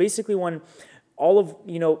high. So basically, when all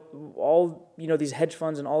these hedge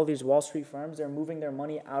funds and all of these Wall Street firms, they're moving their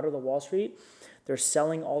money out of the Wall Street, they're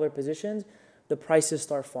selling all their positions, the prices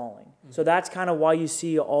start falling. Mm-hmm. So that's kind of why you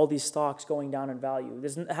see all these stocks going down in value.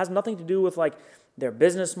 It has nothing to do with like their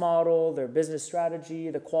business model, their business strategy,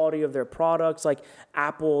 the quality of their products. Like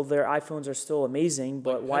Apple, their iPhones are still amazing,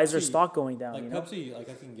 but like why is their stock going down? Like Pepsi, like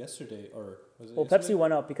I think yesterday or was it? Well, yesterday? Pepsi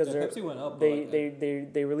went up because Pepsi went up.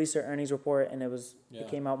 They released their earnings report and it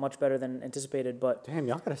came out much better than anticipated. But damn,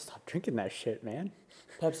 y'all gotta stop drinking that shit, man.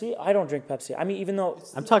 Pepsi? I don't drink Pepsi. I mean, even though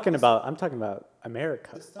I'm talking about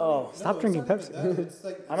America. Stop drinking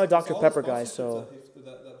Pepsi. I'm a Dr. Pepper guy, so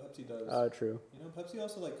that Pepsi does. True. Pepsi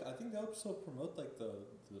also I think they also promote like the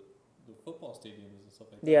football stadiums and stuff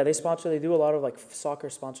like that. Yeah, they do a lot of like soccer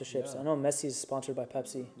sponsorships. Yeah. I know Messi's sponsored by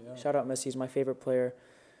Pepsi. Yeah. Shout out Messi, he's my favorite player.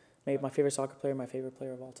 Maybe my favorite soccer player, my favorite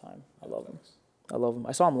player of all time. I love him.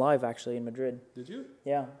 I saw him live actually in Madrid. Did you?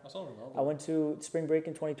 Yeah. I saw him live. I went to spring break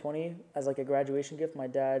in 2020 as like a graduation gift. My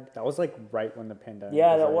dad. That was like right when the pandemic.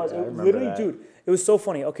 Yeah, that was. Literally, dude, it was so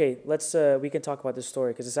funny. Okay, we can talk about this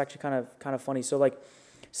story because it's actually kind of funny. So like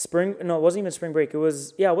it wasn't even spring break. It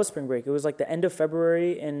was spring break. It was like the end of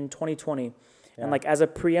February in 2020. Yeah. And like as a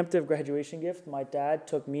preemptive graduation gift, my dad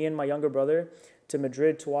took me and my younger brother to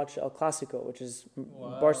Madrid to watch El Clásico, which is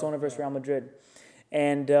Barcelona versus Real Madrid.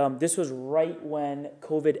 And this was right when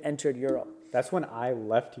COVID entered Europe. That's when I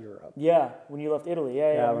left Europe. Yeah, when you left Italy.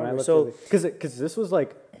 Yeah. When I left Italy. Because this was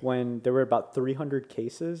like when there were about 300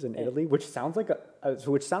 cases in Italy, which sounded like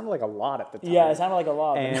a lot at the time. Yeah, it sounded like a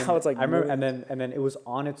lot, and but now it's like I remember, and then it was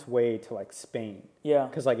on its way to like Spain. Yeah.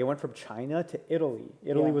 Because like it went from China to Italy.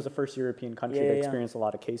 Italy was the first European country that experienced a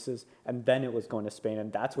lot of cases, and then it was going to Spain,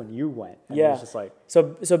 and that's when you went. And it was just like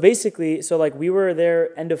so basically, like we were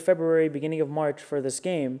there end of February, beginning of March for this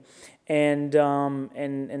game. And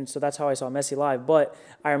so that's how I saw Messi live. But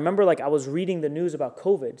I remember like I was reading the news about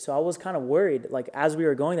COVID, so I was kind of worried. Like as we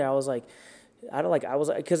were going there, I was like,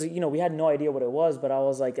 because we had no idea what it was, but I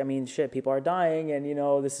was like, I mean, shit, people are dying,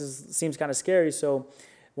 and seems kind of scary. So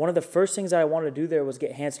one of the first things that I wanted to do there was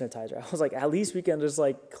get hand sanitizer. I was like, at least we can just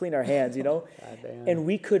like clean our hands, And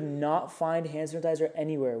we could not find hand sanitizer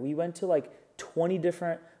anywhere. We went to like 20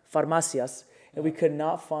 different farmacias, and we could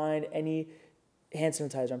not find any hand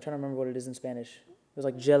sanitizer. I'm trying to remember what it is in Spanish. It was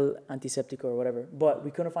like gel antiseptico or whatever. But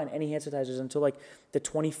we couldn't find any hand sanitizers until like the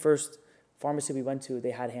 21st pharmacy we went to,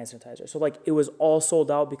 they had hand sanitizer. So like it was all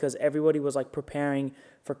sold out because everybody was like preparing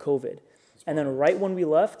for COVID. And then right when we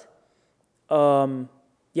left, it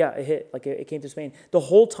hit. Like it came to Spain. The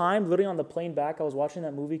whole time, literally on the plane back, I was watching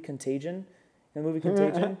that movie Contagion.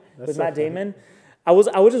 With Matt Damon. I was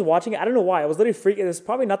just watching it. I don't know why. I was literally freaking. It's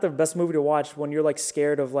probably not the best movie to watch when you're like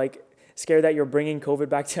scared that you're bringing COVID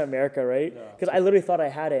back to America, right? Because I literally thought I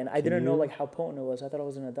had it, and I didn't know like how potent it was. I thought I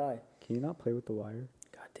was gonna die. Can you not play with the wire?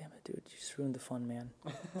 God damn it, dude! You just ruined the fun, man.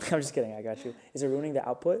 I'm just kidding. I got you. Is it ruining the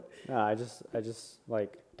output? No, I just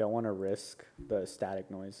like don't want to risk the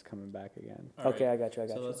static noise coming back again. Okay, I got you.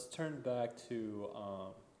 So let's turn back to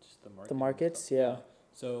just the market. The markets, yeah.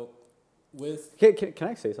 So with can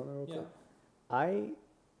I say something real quick? Yeah.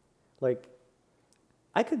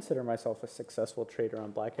 I consider myself a successful trader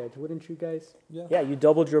on Blackhead, wouldn't you guys? Yeah. Yeah, you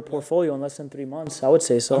doubled your portfolio in less than 3 months. I would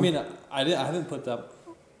say so. I mean, I haven't put that.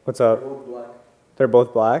 What's up? They're both black. They're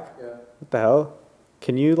both black? Yeah. What the hell?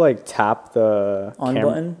 Can you like tap the On camera?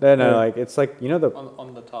 button? No, Or- like it's like you know the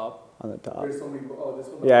On the top. on the top. There's only, oh, this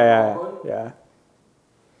one. Yeah.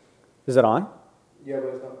 Is it on? Yeah, but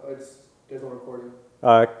it's not, there's no recording.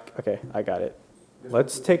 Okay, I got it. This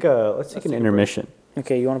Let's one's- take a Let's an take a break. intermission.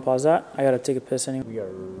 Okay, you want to pause that? I gotta take a piss anyway. We are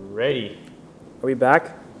ready. Are we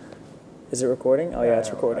back? Is it recording? Oh yeah, it's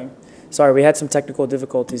Yeah, recording. Sorry, we had some technical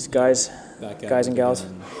difficulties, guys. Back at Guys it and gals.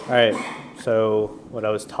 again. All right. So what I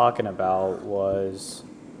was talking about was,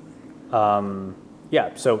 yeah.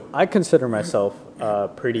 So I consider myself a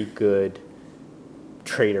pretty good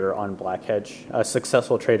trader on Blackhead, a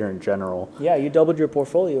successful trader in general. Yeah, you doubled your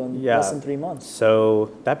portfolio in Yeah. less than 3 months.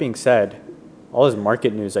 So that being said, all this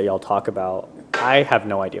market news that y'all talk about, I have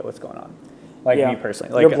no idea what's going on. Like Yeah. me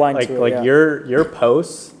personally, like You're blind like to it, like yeah. your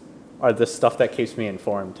posts are the stuff that keeps me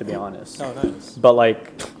informed, to be honest. Oh, nice. But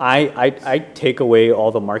like I take away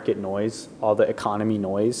all the market noise, all the economy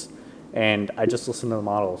noise, and I just listen to the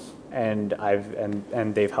models, and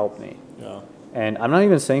and they've helped me. Yeah. And I'm not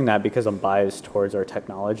even saying that because I'm biased towards our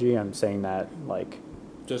technology. I'm saying that like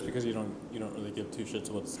Just because you don't really give two shits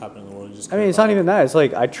of what's happening in the world. You just I mean it's not even that. It's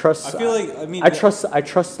like I trust. I feel like I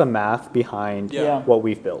trust the math behind Yeah. what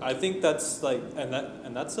we've built. I think that's like, and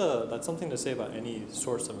that's something to say about any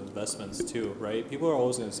source of investments too, right? People are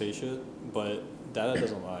always gonna say shit, but data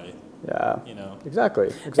doesn't lie, Yeah. you know. Exactly.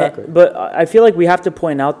 But I feel like we have to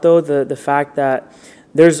point out though the fact that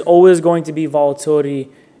there's always going to be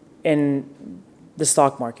volatility in the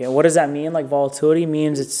stock market. What does that mean? Like volatility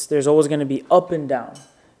means there's always going to be up and down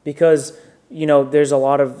because there's a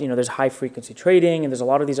lot of there's high frequency trading and there's a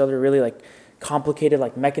lot of these other really like complicated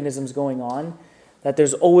like mechanisms going on that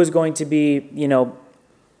there's always going to be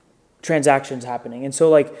transactions happening. And so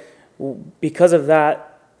like because of that,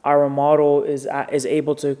 our model is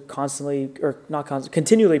able to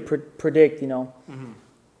continually predict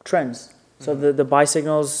trends. So the buy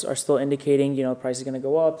signals are still indicating, price is going to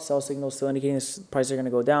go up. Sell signals still indicating this prices are going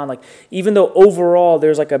to go down. Like even though overall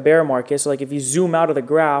there's like a bear market, so like if you zoom out of the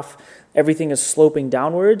graph, everything is sloping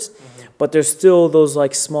downwards, but there's still those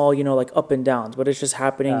like small, like up and downs. But it's just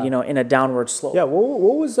happening, in a downward slope. Yeah.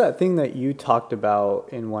 What was that thing that you talked about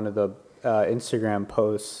in one of the Instagram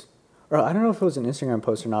posts? Or I don't know if it was an Instagram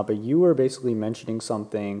post or not, but you were basically mentioning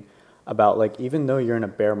something about like even though you're in a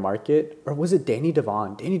bear market, or was it Danny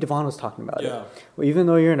Devon? Danny Devon was talking about it. Yeah. Well, even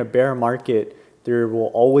though you're in a bear market, there will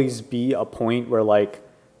always be a point where like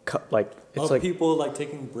it's like people like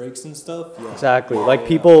taking breaks and stuff. Yeah. exactly like Yeah.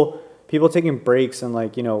 people taking breaks and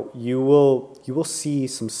like you will see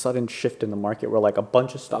some sudden shift in the market where like a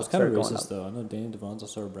bunch of That was stocks kind are of going racist up. though. I know Danny Devon's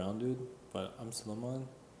also a brown dude, but I'm Suleiman.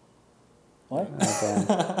 What?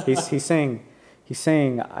 Okay. He's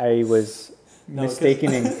saying I was No, 'cause-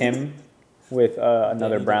 mistaking him with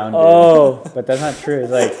another Danny brown Devon. dude. Oh, But that's not true.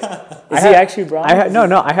 It's like is he actually brown?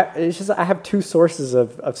 it's just I have two sources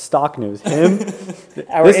of stock news. Him,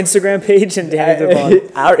 Our this- Instagram page and Danny Devon.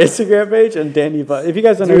 our Instagram page, and Danny Devon. If you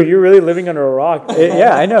guys don't know, Dude, you're really living under a rock.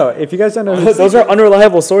 yeah, I know. If you guys don't know, who- Those are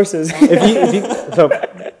unreliable sources. if you so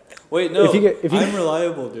Wait, no. if you- I'm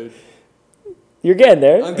reliable, dude. You're getting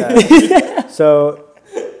there. I'm good. so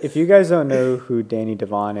if you guys don't know who Danny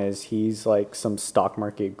Devon is, he's like some stock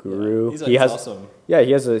market guru. He's like he has awesome. yeah,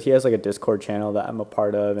 he has like a Discord channel that I'm a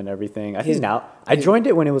part of and everything. I think now I joined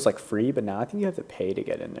it when it was like free, but now I think you have to pay to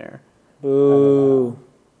get in there. Boo.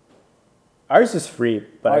 Ours is free,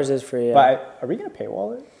 but Ours is free. Yeah. But are we gonna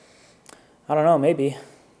paywall it? I don't know. Maybe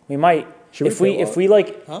we might. Should if we we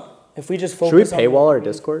like Huh? if we just Should focus. we paywall our on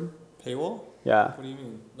Discord? Paywall? Yeah, What do you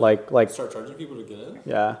mean? like Start charging people to get in?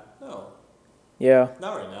 yeah. No, Yeah.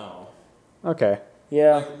 not right now. Okay.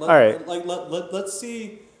 Yeah. Like, All right. Let's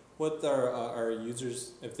see what our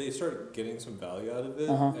users, if they start getting some value out of it,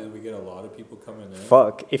 Uh-huh. and we get a lot of people coming in.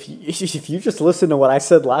 Fuck. If you just listened to what I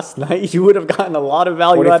said last night, you would have gotten a lot of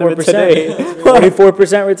value out of it 44%. today.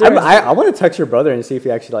 44% return. I want to text your brother and see if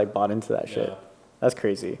he actually like bought into that shit. Yeah. That's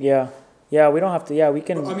crazy. Yeah. Yeah. We don't have to. Yeah. We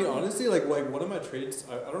can. I mean, honestly, like one of my trades,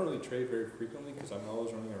 I don't really trade very frequently because I'm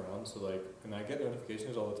always running around. So like, and I get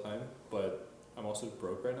notifications all the time, but I'm also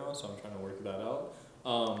broke right now, so I'm trying to work that out.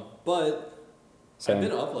 But Same. I've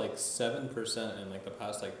been up like 7% in like the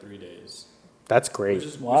past like 3 days, That's great. which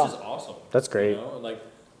is awesome. That's great. You know? Like,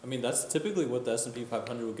 I mean, that's typically what the S&P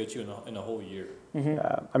 500 will get you in a whole year. Mhm.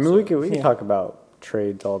 Yeah. I mean, we can Yeah. talk about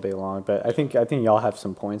trades all day long, but I think y'all have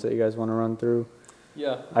some points that you guys want to run through.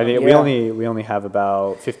 Yeah. I think Yeah. we only have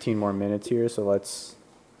about 15 more minutes here, so let's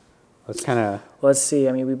kind of Let's see.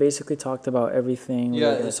 I mean, we basically talked about everything we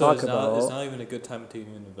were going to so talk it's about. not even a good time to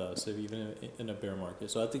even invest, even in a bear market.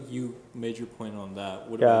 So I think you made your point on that.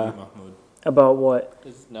 What Yeah. about you, Mahmoud? About what?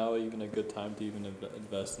 Is now even a good time to even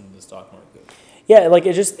invest in the stock market? Yeah, like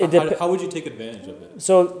it just it How would you take advantage of it?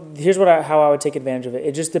 So here's how I would take advantage of it.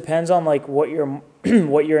 It just depends on like what your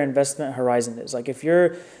what your investment horizon is. Like if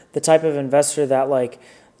you're the type of investor that like,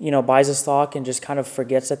 buys a stock and just kind of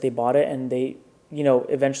forgets that they bought it and they,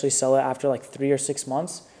 eventually sell it after like 3 or 6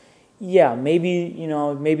 months, yeah, maybe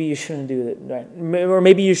you shouldn't do it, right? Or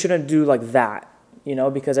maybe you shouldn't do like that,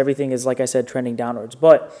 because everything is, like I said, trending downwards.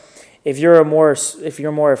 But if you're more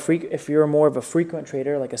of a frequent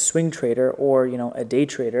trader, like a swing trader or a day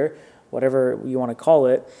trader, whatever you want to call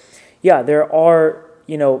it, yeah, there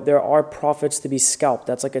are profits to be scalped.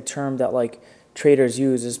 That's like a term that like traders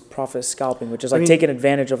use, is profit scalping, which is like taking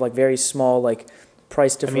advantage of like very small like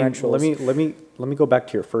price differentials. Let me go back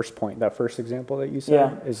to your first point. That first example that you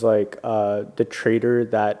said is like the trader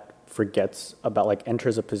that forgets about, like,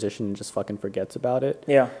 enters a position and just fucking forgets about it.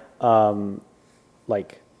 Yeah.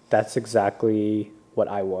 Like that's exactly what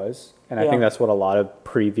I was. And I think that's what a lot of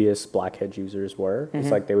previous Blackhead users were. It's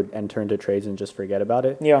like they would enter into trades and just forget about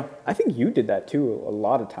it. Yeah. I think you did that too a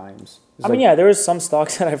lot of times. There was some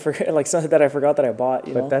stocks that I forget, like some that I forgot that I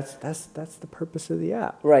bought. But that's the purpose of the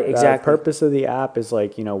app. Right, exactly. The purpose of the app is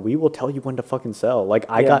like, we will tell you when to fucking sell. Like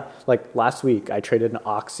I got, like last week I traded an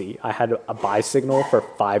Oxy. I had a buy signal for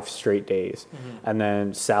 5 straight days. And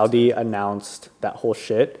then Saudi announced that whole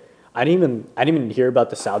shit. I didn't even hear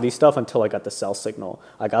about the Saudi stuff until I got the sell signal.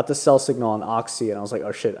 I got the sell signal on Oxy and I was like,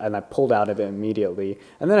 oh shit, and I pulled out of it immediately.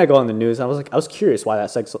 And then I go on the news and I was curious why that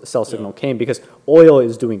sell signal came, because oil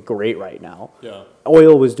is doing great right now. Yeah.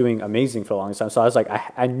 Oil was doing amazing for a long time. So I was like,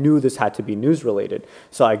 I knew this had to be news related.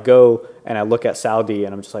 So I go and I look at Saudi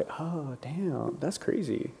and I'm just like, oh damn, that's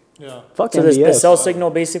crazy. Yeah. Fuck So MBS. the sell signal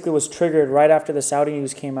basically was triggered right after the Saudi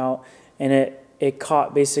news came out, and it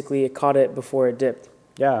caught it before it dipped.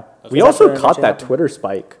 Yeah. That's We what also happened. caught Actually that happened. Twitter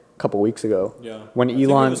spike a couple weeks ago. Yeah. When I think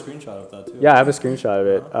we Elon. have a screenshot of that too. Yeah, I have a screenshot of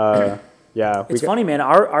it. Yeah. It's funny, man.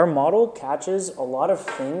 Our model catches a lot of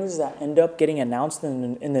things that end up getting announced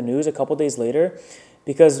in the news a couple days later,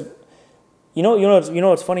 because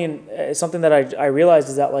what's funny, and it's something that I realized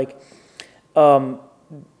is that like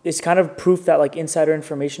it's kind of proof that like insider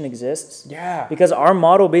information exists. Yeah. Because our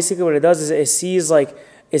model basically what it does is it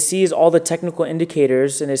sees all the technical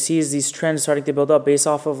indicators and it sees these trends starting to build up based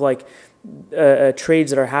off of like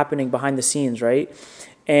trades that are happening behind the scenes, right?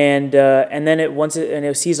 And then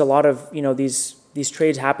it sees a lot of these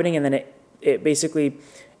trades happening, and then it basically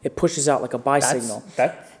pushes out like a buy signal.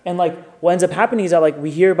 And like what ends up happening is that like we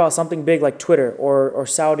hear about something big like Twitter or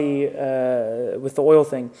Saudi with the oil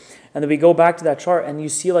thing, and then we go back to that chart and you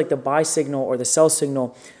see like the buy signal or the sell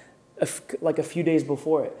signal like a few days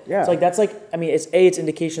before it. Yeah. So like that's like, I mean, it's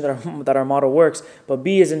indication that our model works, but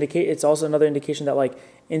B is it's also another indication that like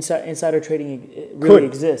insider trading really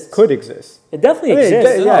exists. Could exist. It definitely I mean,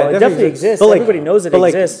 exists. it It definitely exists. But, like, Everybody knows it but,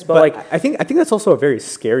 like, exists. But like I think that's also a very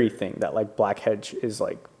scary thing that like Blackhead is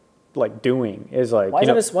like doing, is like, why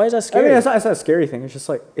is that I scary? mean, it's not a scary thing. It's just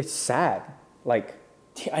like, it's sad. Like,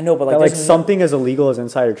 I know, but like that, like there's something as illegal as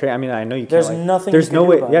insider trading. I mean, I know you can't. There's like, nothing There's you no can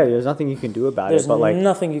do way. about Yeah, it. there's nothing you can do about there's it. But like,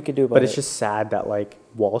 nothing you could do about but it. it's just sad that like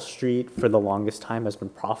Wall Street for the longest time has been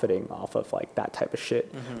profiting off of like that type of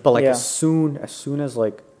shit. But like Yeah. as soon as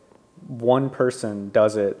like one person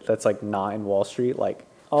does it that's like not in Wall Street, like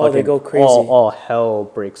Oh, they fucking go crazy. All hell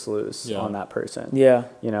breaks loose Yeah. on that person. Yeah.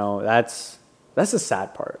 That's the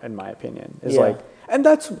sad part in my opinion. Is Yeah. like,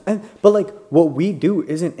 but like what we do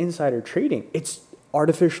isn't insider trading. It's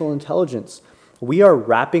artificial intelligence. We are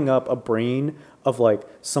wrapping up a brain of like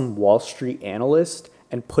some Wall Street analyst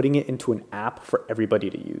and putting it into an app for everybody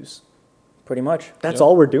to use. Pretty much. That's Yeah.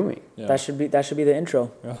 all we're doing. Yeah. That should be the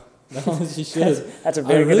intro. Yeah. No, you should. That's a I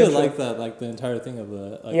very good really intro. like that, like the entire thing of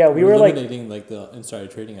the like, Yeah, we were, like- eliminating like the insider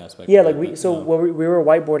trading aspect. Yeah, of like it, but, we were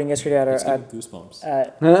whiteboarding yesterday at it's our giving goosebumps.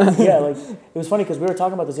 yeah, like it was funny because we were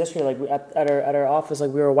talking about this yesterday. Like at our office,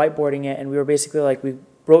 like we were whiteboarding it, and we were basically like we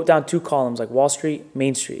wrote down 2 columns, like Wall Street,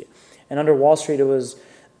 Main Street, and under Wall Street it was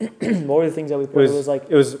what were the things that we put? It was like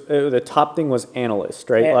The top thing was analyst,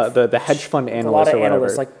 right? And- The hedge fund a lot analyst of or whatever.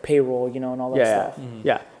 analysts, like payroll, and all that yeah, stuff.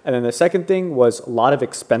 yeah. And then the second thing was a lot of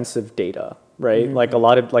expensive data, right? Like a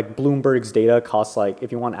lot of like Bloomberg's data costs like,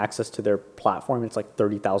 if you want access to their platform, it's like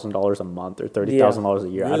 $30,000 a month or $30,000 a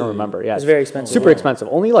year. I Really? don't remember. Yeah, It's very expensive. super expensive.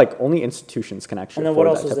 Only institutions can actually. And then what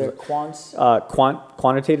afford else that was type there? of- Quants.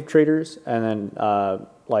 Quantitative traders, and then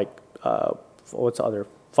what's the other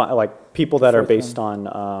like people that are fourth based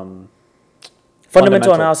on.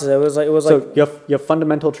 Fundamental analysis. It was like So you have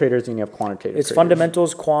fundamental traders and you have quantitative. it's traders.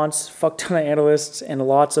 fundamentals, quants, fuck ton of analysts, and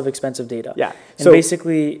lots of expensive data. Yeah. And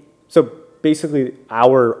So basically,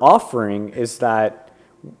 our offering is that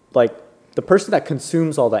like the person that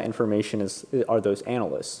consumes all that information are those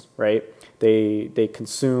analysts, right? They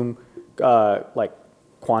consume like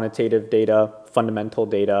quantitative data, fundamental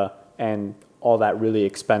data, and all that really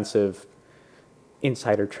expensive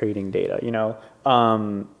insider trading data, you know?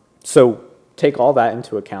 So take all that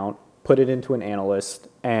into account, put it into an analyst,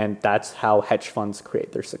 and that's how hedge funds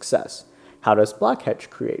create their success. How does Black Hedge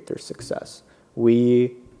create their success?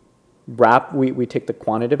 We take the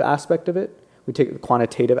quantitative aspect of it, we take the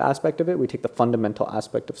quantitative aspect of it, we take the fundamental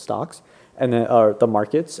aspect of stocks and then the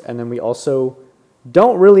markets, and then we also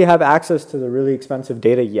don't really have access to the really expensive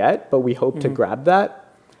data yet, but we hope to grab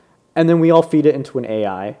that. And then we all feed it into an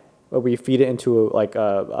AI, or we feed it into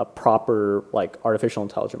a proper like artificial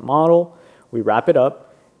intelligent model. We wrap it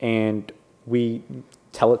up and we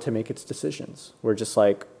tell it to make its decisions. We're just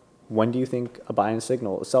like, when do you think a buy and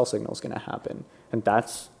signal, a sell signal is going to happen? And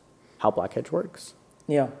that's how Black Hedge works.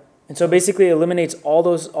 Yeah. And so basically it eliminates all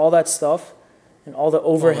that stuff and all the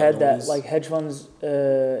overhead that noise. like hedge funds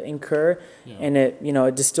incur, and it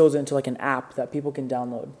distills it into like an app that people can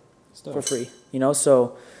download for free. You know,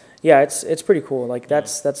 so yeah, it's pretty cool. Like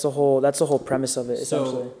that's the whole premise of it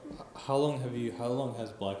essentially. So how long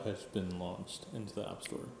has Black Hedge been launched into the App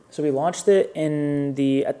Store? So we launched it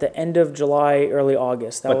at the end of July, early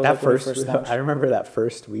August. But was that like when we first launched. I remember that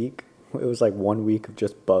first week, it was like 1 week of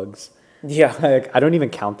just bugs. Yeah. Like, I don't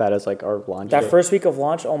even count that as like our launch That day. first week of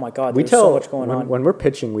launch, oh my God, We there's tell so much going on. when we're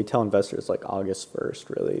pitching, we tell investors like August 1st,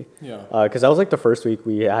 really, Yeah. because that was like the first week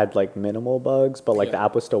we had like minimal bugs, but like Yeah. the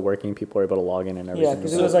app was still working. People were able to log in and everything. Yeah,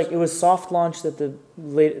 because it was soft launched at the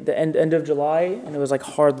end of July, and it was like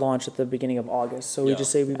hard launch at the beginning of August. So we Yeah.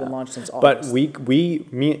 just say we've been launched since But August.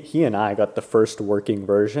 he and I got the first working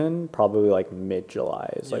version probably like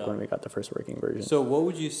mid-July is like Yeah. when we got the first working version. So what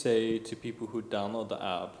would you say to people who download the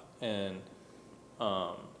app and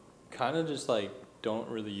kind of just like don't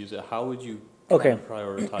really use it? How would you Okay. kind of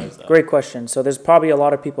prioritize that? Great question. So there's probably a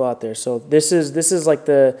lot of people out there. So this is like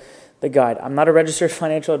the guide. I'm not a registered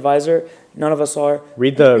financial advisor. None of us are.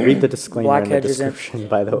 read the disclaimer Black in the Hedge isn't. description,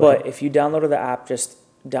 by the way. But if you downloaded the app, just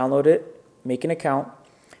download it, make an account,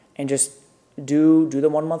 and just do the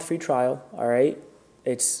 1 month free trial. All right.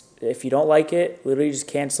 If you don't like it, literally just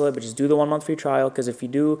cancel it. But just do the 1 month free trial, because if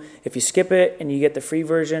you skip it and you get the free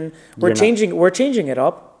version, we're changing it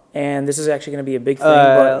up. And this is actually going to be a big thing.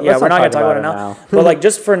 But yeah, we're not going to talk about it now. But like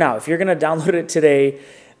just for now, if you're going to download it today,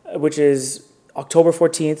 which is October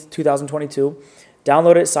 14th, 2022,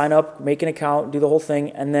 download it, sign up, make an account, do the whole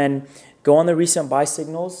thing, and then go on the recent buy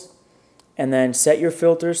signals, and then set your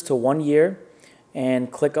filters to 1 year,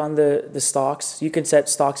 and click on the stocks. You can set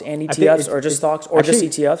stocks and I think ETFs, or just stocks, or just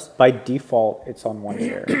ETFs. By default, it's on 1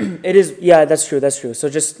 year. It is, yeah, that's true. So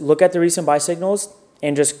just look at the recent buy signals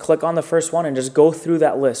and just click on the first one and just go through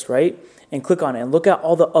that list, right? And click on it and look at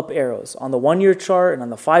all the up arrows on the 1 year chart and on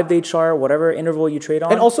the 5-day chart, whatever interval you trade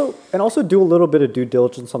on. And also do a little bit of due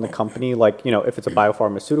diligence on the company. Like, you know, if it's a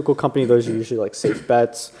biopharmaceutical company, those are usually like safe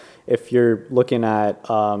bets. If you're looking at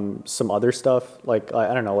some other stuff, like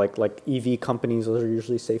I don't know, like EV companies, those are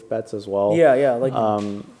usually safe bets as well. Yeah, like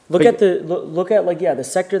look at the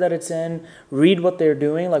sector that it's in. Read what they're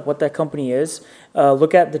doing, like what that company is.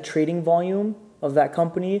 Look at the trading volume of that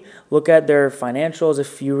company. Look at their financials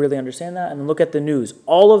if you really understand that, and then look at the news.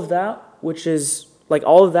 All of that, which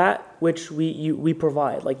we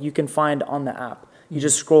provide, like you can find on the app. You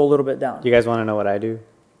just scroll a little bit down. You guys want to know what I do?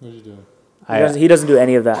 What did you do? He doesn't do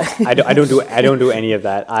any of that. I don't do any of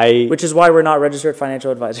that. Which is why we're not registered financial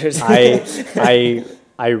advisors.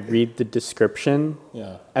 I read the description,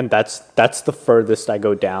 Yeah. and that's the furthest I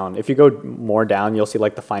go down. If you go more down, you'll see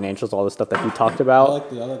like the financials, all the stuff that he talked I about.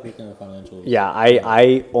 like looking at financials. Yeah,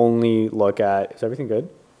 I only look at. Is everything good?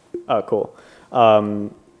 Oh, cool.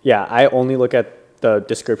 Yeah, I only look at the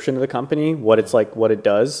description of the company, what it's like, what it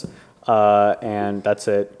does, and that's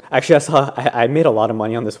it. Actually, I made a lot of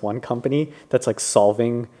money on this one company that's like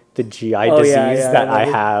solving the GI disease that I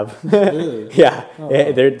have. Really? Yeah, Oh,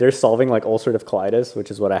 wow. they're solving like ulcerative colitis,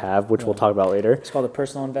 which is what I have, which we'll talk about later. It's called a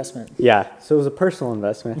personal investment. Yeah, so it was a personal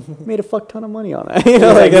investment. Made a fuck ton of money on that. He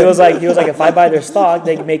was like, if I buy their stock,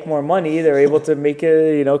 they make more money. They're able to make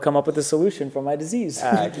come up with a solution for my disease.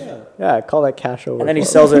 Yeah, call that cash over. And then he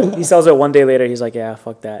sells it 1 day later. He's like, yeah,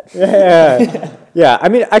 fuck that. Yeah. I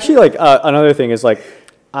mean, actually, like another thing is like,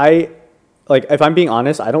 if I'm being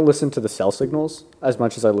honest, I don't listen to the sell signals as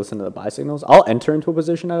much as I listen to the buy signals. I'll enter into a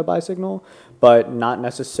position at a buy signal, but not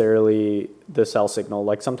necessarily the sell signal.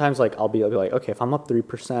 Like sometimes, like I'll be like, okay, if I'm up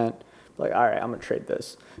 3%, like all right, I'm gonna trade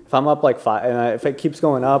this. If I'm up like 5, and if it keeps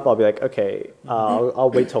going up, I'll be like, okay,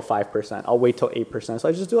 I'll wait till 5%. I'll wait till 8%. So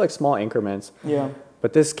I just do like small increments. Yeah.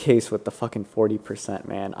 But this case with the fucking 40%,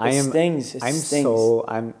 man, It stings. It I'm stings. so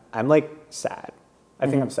I'm like sad. I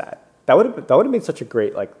think Mhm. I'm sad. That would have made such a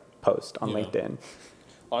great like post on Yeah. LinkedIn.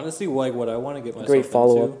 Honestly, like what I want to get myself Great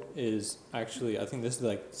follow-up. into is actually, I think this is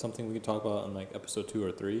like something we could talk about in like episode 2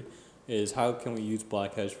 or 3. Is how can we use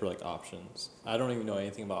Black Hedge for like options? I don't even know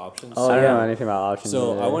anything about options. Oh, I don't yeah. know anything about options.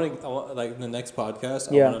 So either. I want like in the next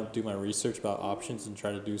podcast, Yeah. I want to do my research about options and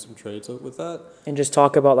try to do some trades with that. And just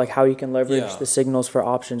talk about like how you can leverage Yeah. the signals for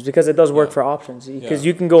options, because it does work Yeah. for options, because Yeah.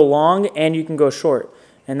 you can go long and you can go short,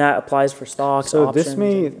 and that applies for stocks. So options, this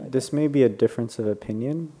may anything like this may be a difference of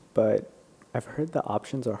opinion, but I've heard the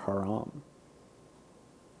options are haram.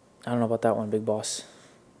 that. I don't know about that one, big boss.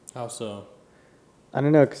 How so? I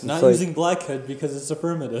don't know, cause Not it's like, using Black Hedge because it's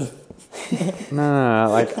affirmative. no.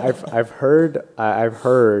 Like I've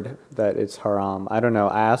heard that it's haram. I don't know.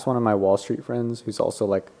 I asked one of my Wall Street friends, who's also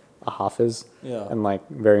like a hafiz Yeah. and like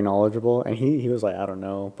very knowledgeable, and he was like, I don't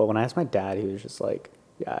know. But when I asked my dad, he was just like,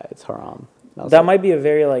 yeah, it's haram. And I was That like, might be a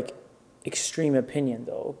very like extreme opinion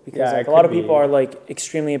though, because Yeah, like it a lot could of people be. are like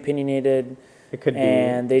extremely opinionated, it could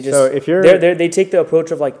and be. they just so if you're they take the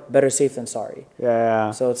approach of like better safe than sorry.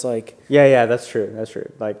 yeah. So it's like Yeah, that's true. That's true.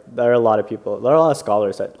 Like there are a lot of people, there are a lot of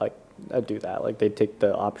scholars that like that do that. Like they take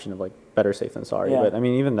the option of like better safe than sorry. Yeah. But I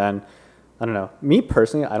mean, even then, I don't know. Me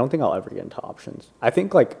personally, I don't think I'll ever get into options. I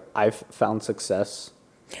think like I've found success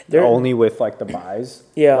There- only with like the buys.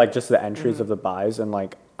 Yeah. Like just the entries of the buys, and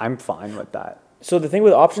like I'm fine with that. So the thing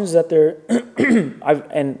with options is that they're,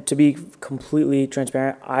 and to be completely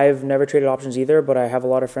transparent, I've never traded options either, but I have a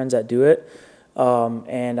lot of friends that do it,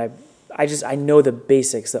 and I know the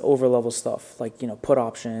basics, the over level stuff, like put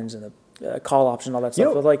options and the call option, all that stuff.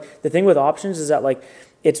 know- But like the thing with options is that like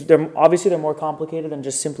they're more complicated than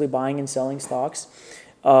just simply buying and selling stocks,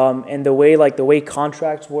 and the way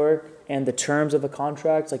contracts work and the terms of the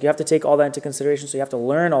contracts, like you have to take all that into consideration. So you have to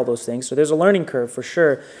learn all those things. So there's a learning curve for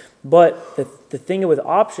sure. But the thing with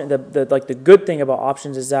option, the good thing about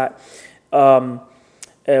options is that,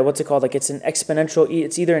 what's it called? Like it's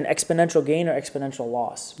it's either an exponential gain or exponential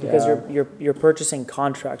loss, because Yeah. you're purchasing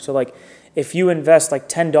contracts. So like if you invest like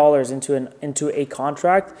 $10 into a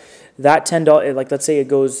contract, that $10, like let's say it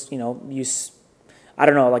goes, I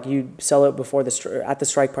don't know, like you sell it before at the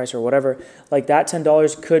strike price or whatever, like that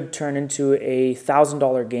 $10 could turn into a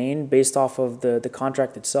 $1,000 gain based off of the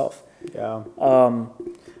contract itself. Yeah.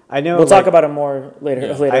 I know. We'll talk like, about it more later.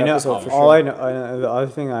 Yeah. Later I know. episode for All sure. I know. The other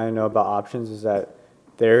thing I know about options is that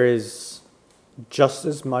there is just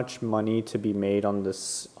as much money to be made on the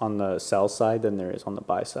sell side than there is on the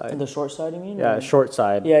buy On side. the short side, you mean? Yeah, Or- short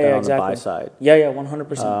side Yeah, than yeah, on the buy exactly. side. Yeah,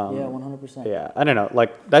 100%. Yeah, Um, 100%. Yeah, I don't know.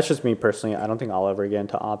 Like that's just me personally. I don't think I'll ever get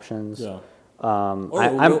into options. Yeah. Or I'm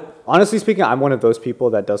we'll- honestly speaking, I'm one of those people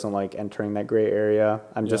that doesn't like entering that gray area.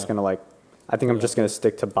 I'm just Yeah. gonna like, I think I'm just gonna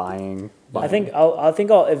stick to buying. I think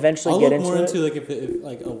I'll eventually I'll get look more into it. into like if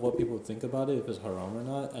like of what people think about it, if it's haram or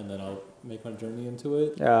not, and then I'll make my journey into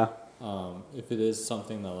it. Yeah, If it is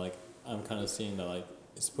something that like I'm kind of seeing that like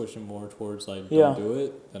it's pushing more towards like Yeah. don't do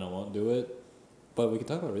it, then I won't do it. But we can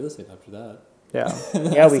talk about real estate after that. yeah,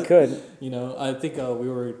 Yeah, we could. I think we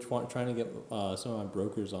were trying to get some of my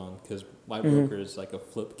brokers on because my Mhm. broker is like a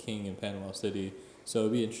flip king in Panama City. So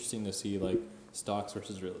it'd be interesting to see like stocks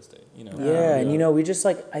versus real estate. Yeah, and we just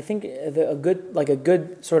like, I think a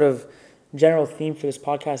good sort of general theme for this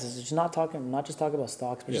podcast is just not just talk about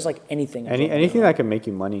stocks, but just Yeah. like anything. in general. anything that can make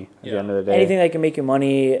you money at the Yeah. end of the day. Anything that can make you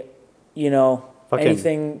money,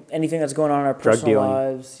 Fucking anything that's going on in our drug personal dealing.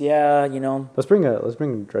 lives. Yeah, Let's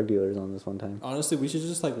bring drug dealers on this one time. Honestly, we should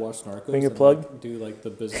just like watch Narcos. Bring your and, plug. Like, do like the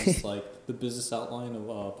business the business outline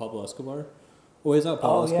of Pablo Escobar. Oh, is that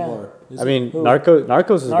Pablo Oh, yeah. Escobar? Is I it? mean, Who? Narcos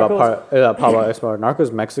is Narcos? about Pablo Escobar.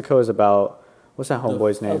 Narcos Mexico is about what's that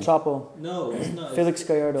homeboy's El name? Chapo, no, it's not. Felix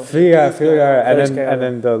Gallardo. Yeah, Felix and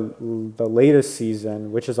then the latest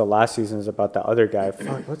season, which is the last season, is about the other guy.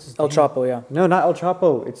 Fuck, what's his El name? Chapo, yeah. No, not El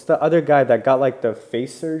Chapo. It's the other guy that got like the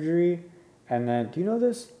face surgery, and then do you know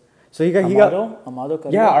this? So he got Amado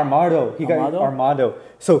Carrillo? yeah, Armado. He got Amado? Armado.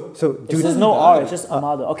 So dude, There's no R, it's just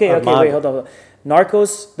Amado. Okay, Armado. wait, hold on.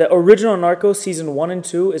 Narcos, the original Narcos, season 1 and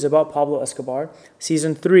 2 is about Pablo Escobar.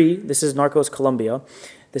 Season 3, this is Narcos Colombia.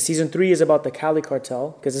 The season 3 is about the Cali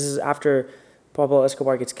cartel, because this is after Pablo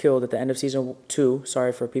Escobar gets killed at the end of season 2.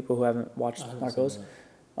 Sorry for people who haven't watched I haven't seen Narcos. that.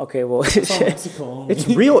 Okay, well, It's on Mexico only. it's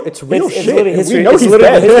real. It's real it's shit. literally and history. We know It's he's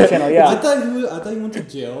literally a dead. history channel, yeah. I thought he went to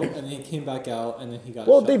jail and then he came back out and then he got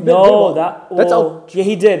Well, shot. they've No, that's yeah,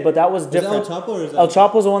 he did, but that was Is that El different. Chapo or is that El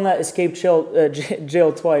Chapo's the one that escaped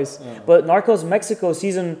jail twice. Oh. But Narcos Mexico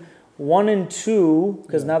season 1 and 2,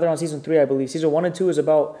 because Yeah. now they're on season 3, I believe. Season 1 and 2 is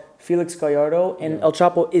about Felix Gallardo, and Yeah. El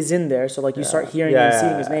Chapo is in there. So like you start hearing and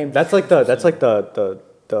seeing his name. That's like the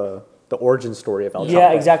origin story of El Chapo.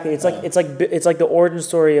 Yeah, exactly. It's Yeah. like it's like the origin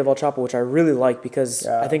story of El Chapo, which I really like because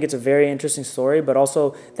Yeah. I think it's a very interesting story. But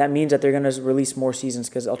also that means that they're gonna release more seasons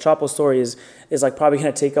because El Chapo's story is like probably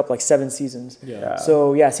gonna take up like 7 seasons. Yeah.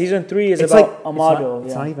 So yeah, season 3 is It's about like Amado.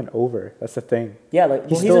 It's not even over. That's the thing. Yeah, like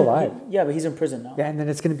He's well, still in, alive. Yeah, but he's in prison now. Yeah, and then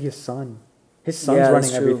it's gonna be his son. His son's Yeah, that's running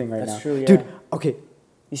true. everything right That's now. true, yeah. Dude, okay.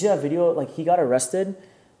 You see that video? Like he got arrested.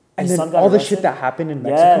 And his then son got all the arrested. shit that happened in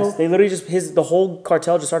Mexico. Yes, they literally just the whole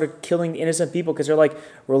cartel just started killing innocent people because they're like,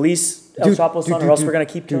 release El Chapo's son, or else we're gonna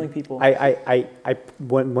keep killing people.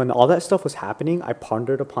 When all that stuff was happening, I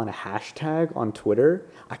pondered upon a hashtag on Twitter.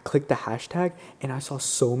 I clicked the hashtag and I saw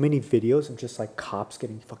so many videos of just like cops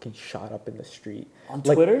getting fucking shot up in the street. On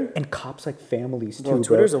Like, Twitter? and cops like families too. Bro, Bro,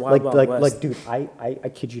 Twitter's a wild, wild like west. dude, I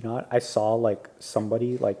kid you not, I saw like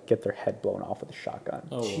somebody like get their head blown off with a shotgun.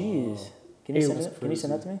 Oh, Jeez. wow. Can you It send was it? Can you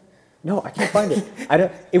send that to me? No, I can't find it. I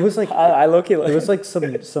don't. It was like I low-key like. it was like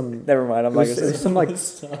some. Never mind. I'm It not was, gonna it say. was some like.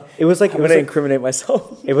 It was like I'm it was gonna like incriminate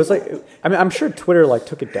myself. it was like. I mean, I'm sure Twitter like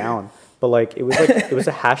took it down, but like it was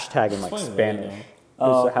a hashtag in like It's fine right Spanish. now. It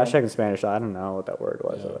was Oh, a okay. hashtag in Spanish. I don't know what that word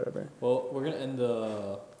was Yeah. or whatever. Well, we're gonna end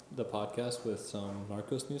the podcast with some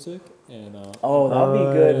Narcos music, and Oh, that'd be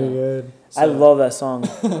good. I so- love that song.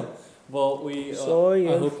 Well, we Soy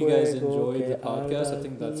I el hope you guys fuego enjoyed que the podcast. I arda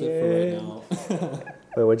think that's it for right now.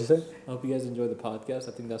 Wait, what'd you say? I hope you guys enjoyed the podcast.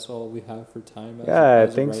 I think that's all we have for time. Yeah, as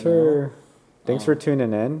of thanks right for thanks for Um,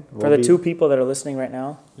 tuning in. For the 2 people that are listening right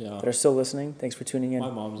now, now. that are still listening, thanks for tuning My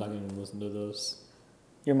in. mom's not gonna listen to this.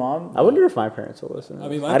 Your mom? I wonder if my parents will listen. I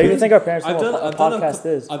mean, I don't even think our parents know I've done- what a I've done a podcast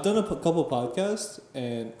is. I've done a couple podcasts,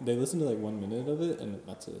 and they listen to like 1 minute of it, and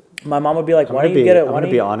that's it. My mom would be like, I'm "Why gonna don't you be, get it? I'm Why gonna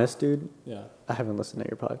don't be you?" honest, dude. Yeah. I haven't listened to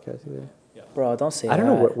your podcast either. Bro, don't say I don't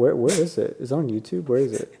that. know where is it? Is it on YouTube? Where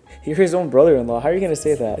is it? You're his own brother-in-law. How are you gonna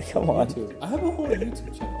say that? Come on. YouTube. I have a whole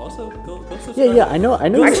YouTube channel. Also, go subscribe. Yeah, I know.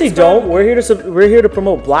 Actually, don't. We're here to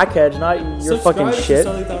promote Blackhead, not your fucking shit.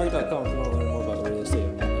 Subscribe to SallyThower.com if you want to learn more about real estate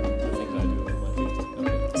and everything that I do on my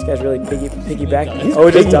Facebook. This guy's really piggybacking. He's Oh,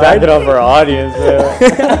 it just died. piggybacking off our audience. I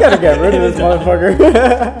gotta get rid of this motherfucker.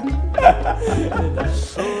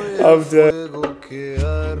 I'm dead. fuego que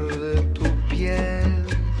arde tu piel.